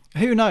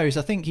who knows?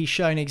 I think he's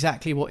shown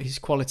exactly what his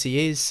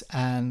quality is,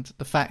 and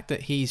the fact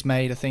that he's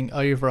made, I think,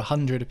 over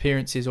 100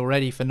 appearances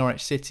already for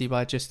Norwich City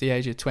by just the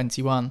age of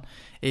 21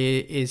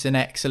 is an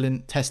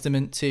excellent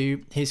testament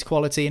to his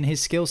quality and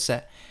his skill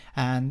set.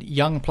 And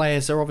young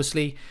players are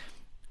obviously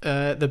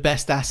the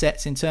best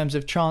assets in terms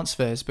of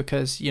transfers,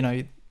 because,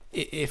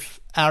 if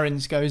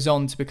Aarons goes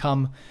on to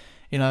become,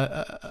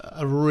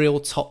 a real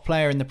top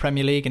player in the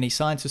Premier League and he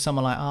signs with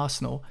someone like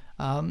Arsenal,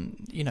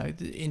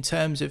 in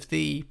terms of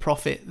the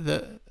profit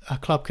that a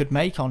club could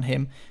make on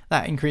him,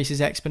 that increases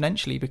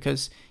exponentially,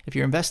 because if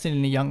you're investing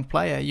in a young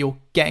player, you're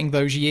getting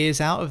those years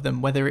out of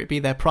them, whether it be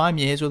their prime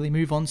years or they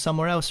move on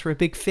somewhere else for a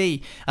big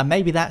fee. And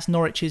maybe that's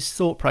Norwich's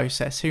thought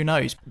process. Who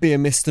knows? Be a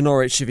Mr.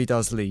 Norwich if he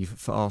does leave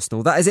for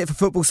Arsenal. That is it for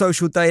Football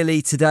Social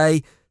Daily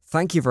today.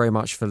 Thank you very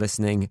much for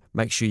listening.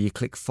 Make sure you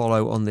click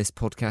follow on this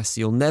podcast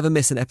so you'll never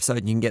miss an episode,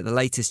 and you can get the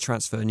latest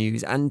transfer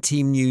news and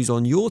team news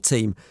on your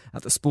team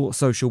at the Sport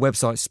Social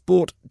website,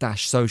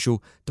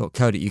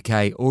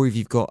 sport-social.co.uk, or if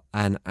you've got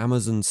an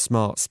Amazon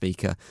smart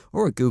speaker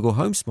or a Google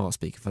Home smart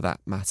speaker for that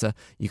matter,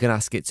 you can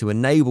ask it to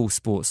enable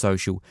Sport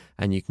Social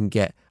and you can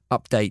get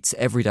updates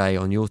every day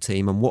on your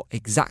team and what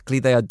exactly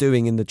they are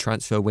doing in the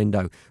transfer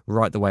window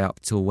right the way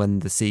up till when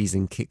the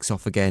season kicks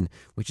off again,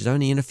 which is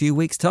only in a few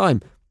weeks'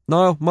 time.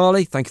 Niall,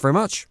 Marley, thank you very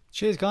much.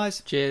 Cheers,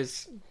 guys.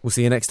 Cheers. We'll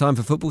see you next time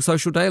for Football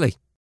Social Daily.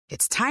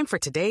 It's time for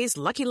today's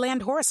Lucky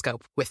Land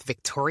horoscope with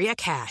Victoria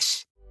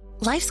Cash.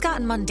 Life's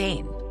gotten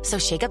mundane, so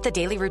shake up the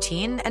daily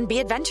routine and be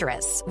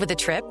adventurous with a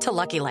trip to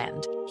Lucky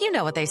Land. You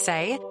know what they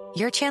say,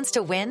 your chance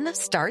to win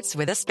starts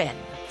with a spin.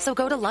 So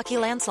go to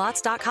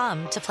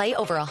LuckyLandSlots.com to play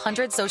over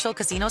 100 social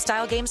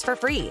casino-style games for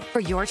free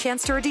for your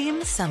chance to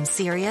redeem some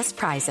serious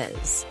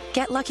prizes.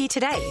 Get lucky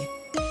today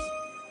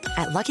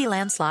at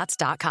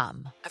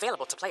LuckyLandSlots.com.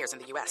 Available to players in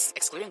the U.S.,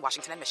 excluding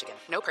Washington and Michigan.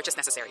 No purchase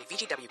necessary.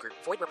 VGW Group.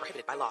 Void where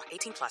prohibited by law.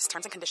 18+.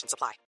 Terms and conditions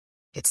apply.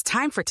 It's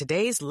time for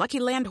today's Lucky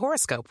Land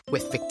horoscope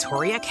with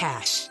Victoria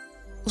Cash.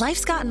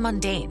 Life's gotten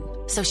mundane,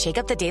 so shake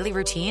up the daily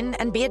routine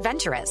and be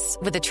adventurous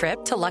with a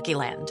trip to Lucky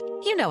Land.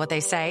 You know what they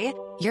say,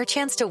 your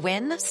chance to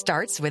win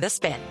starts with a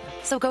spin.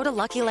 So go to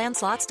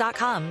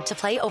LuckyLandSlots.com to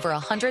play over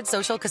 100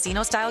 social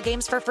casino-style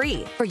games for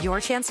free for your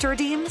chance to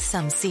redeem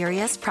some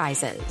serious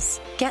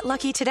prizes. Get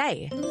lucky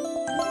today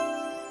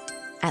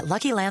at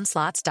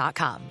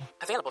LuckyLandSlots.com.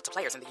 Available to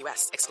players in the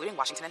U.S., excluding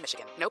Washington and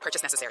Michigan. No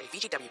purchase necessary.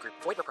 VGW Group.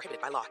 Void where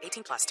prohibited by law.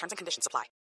 18+. Terms and conditions apply.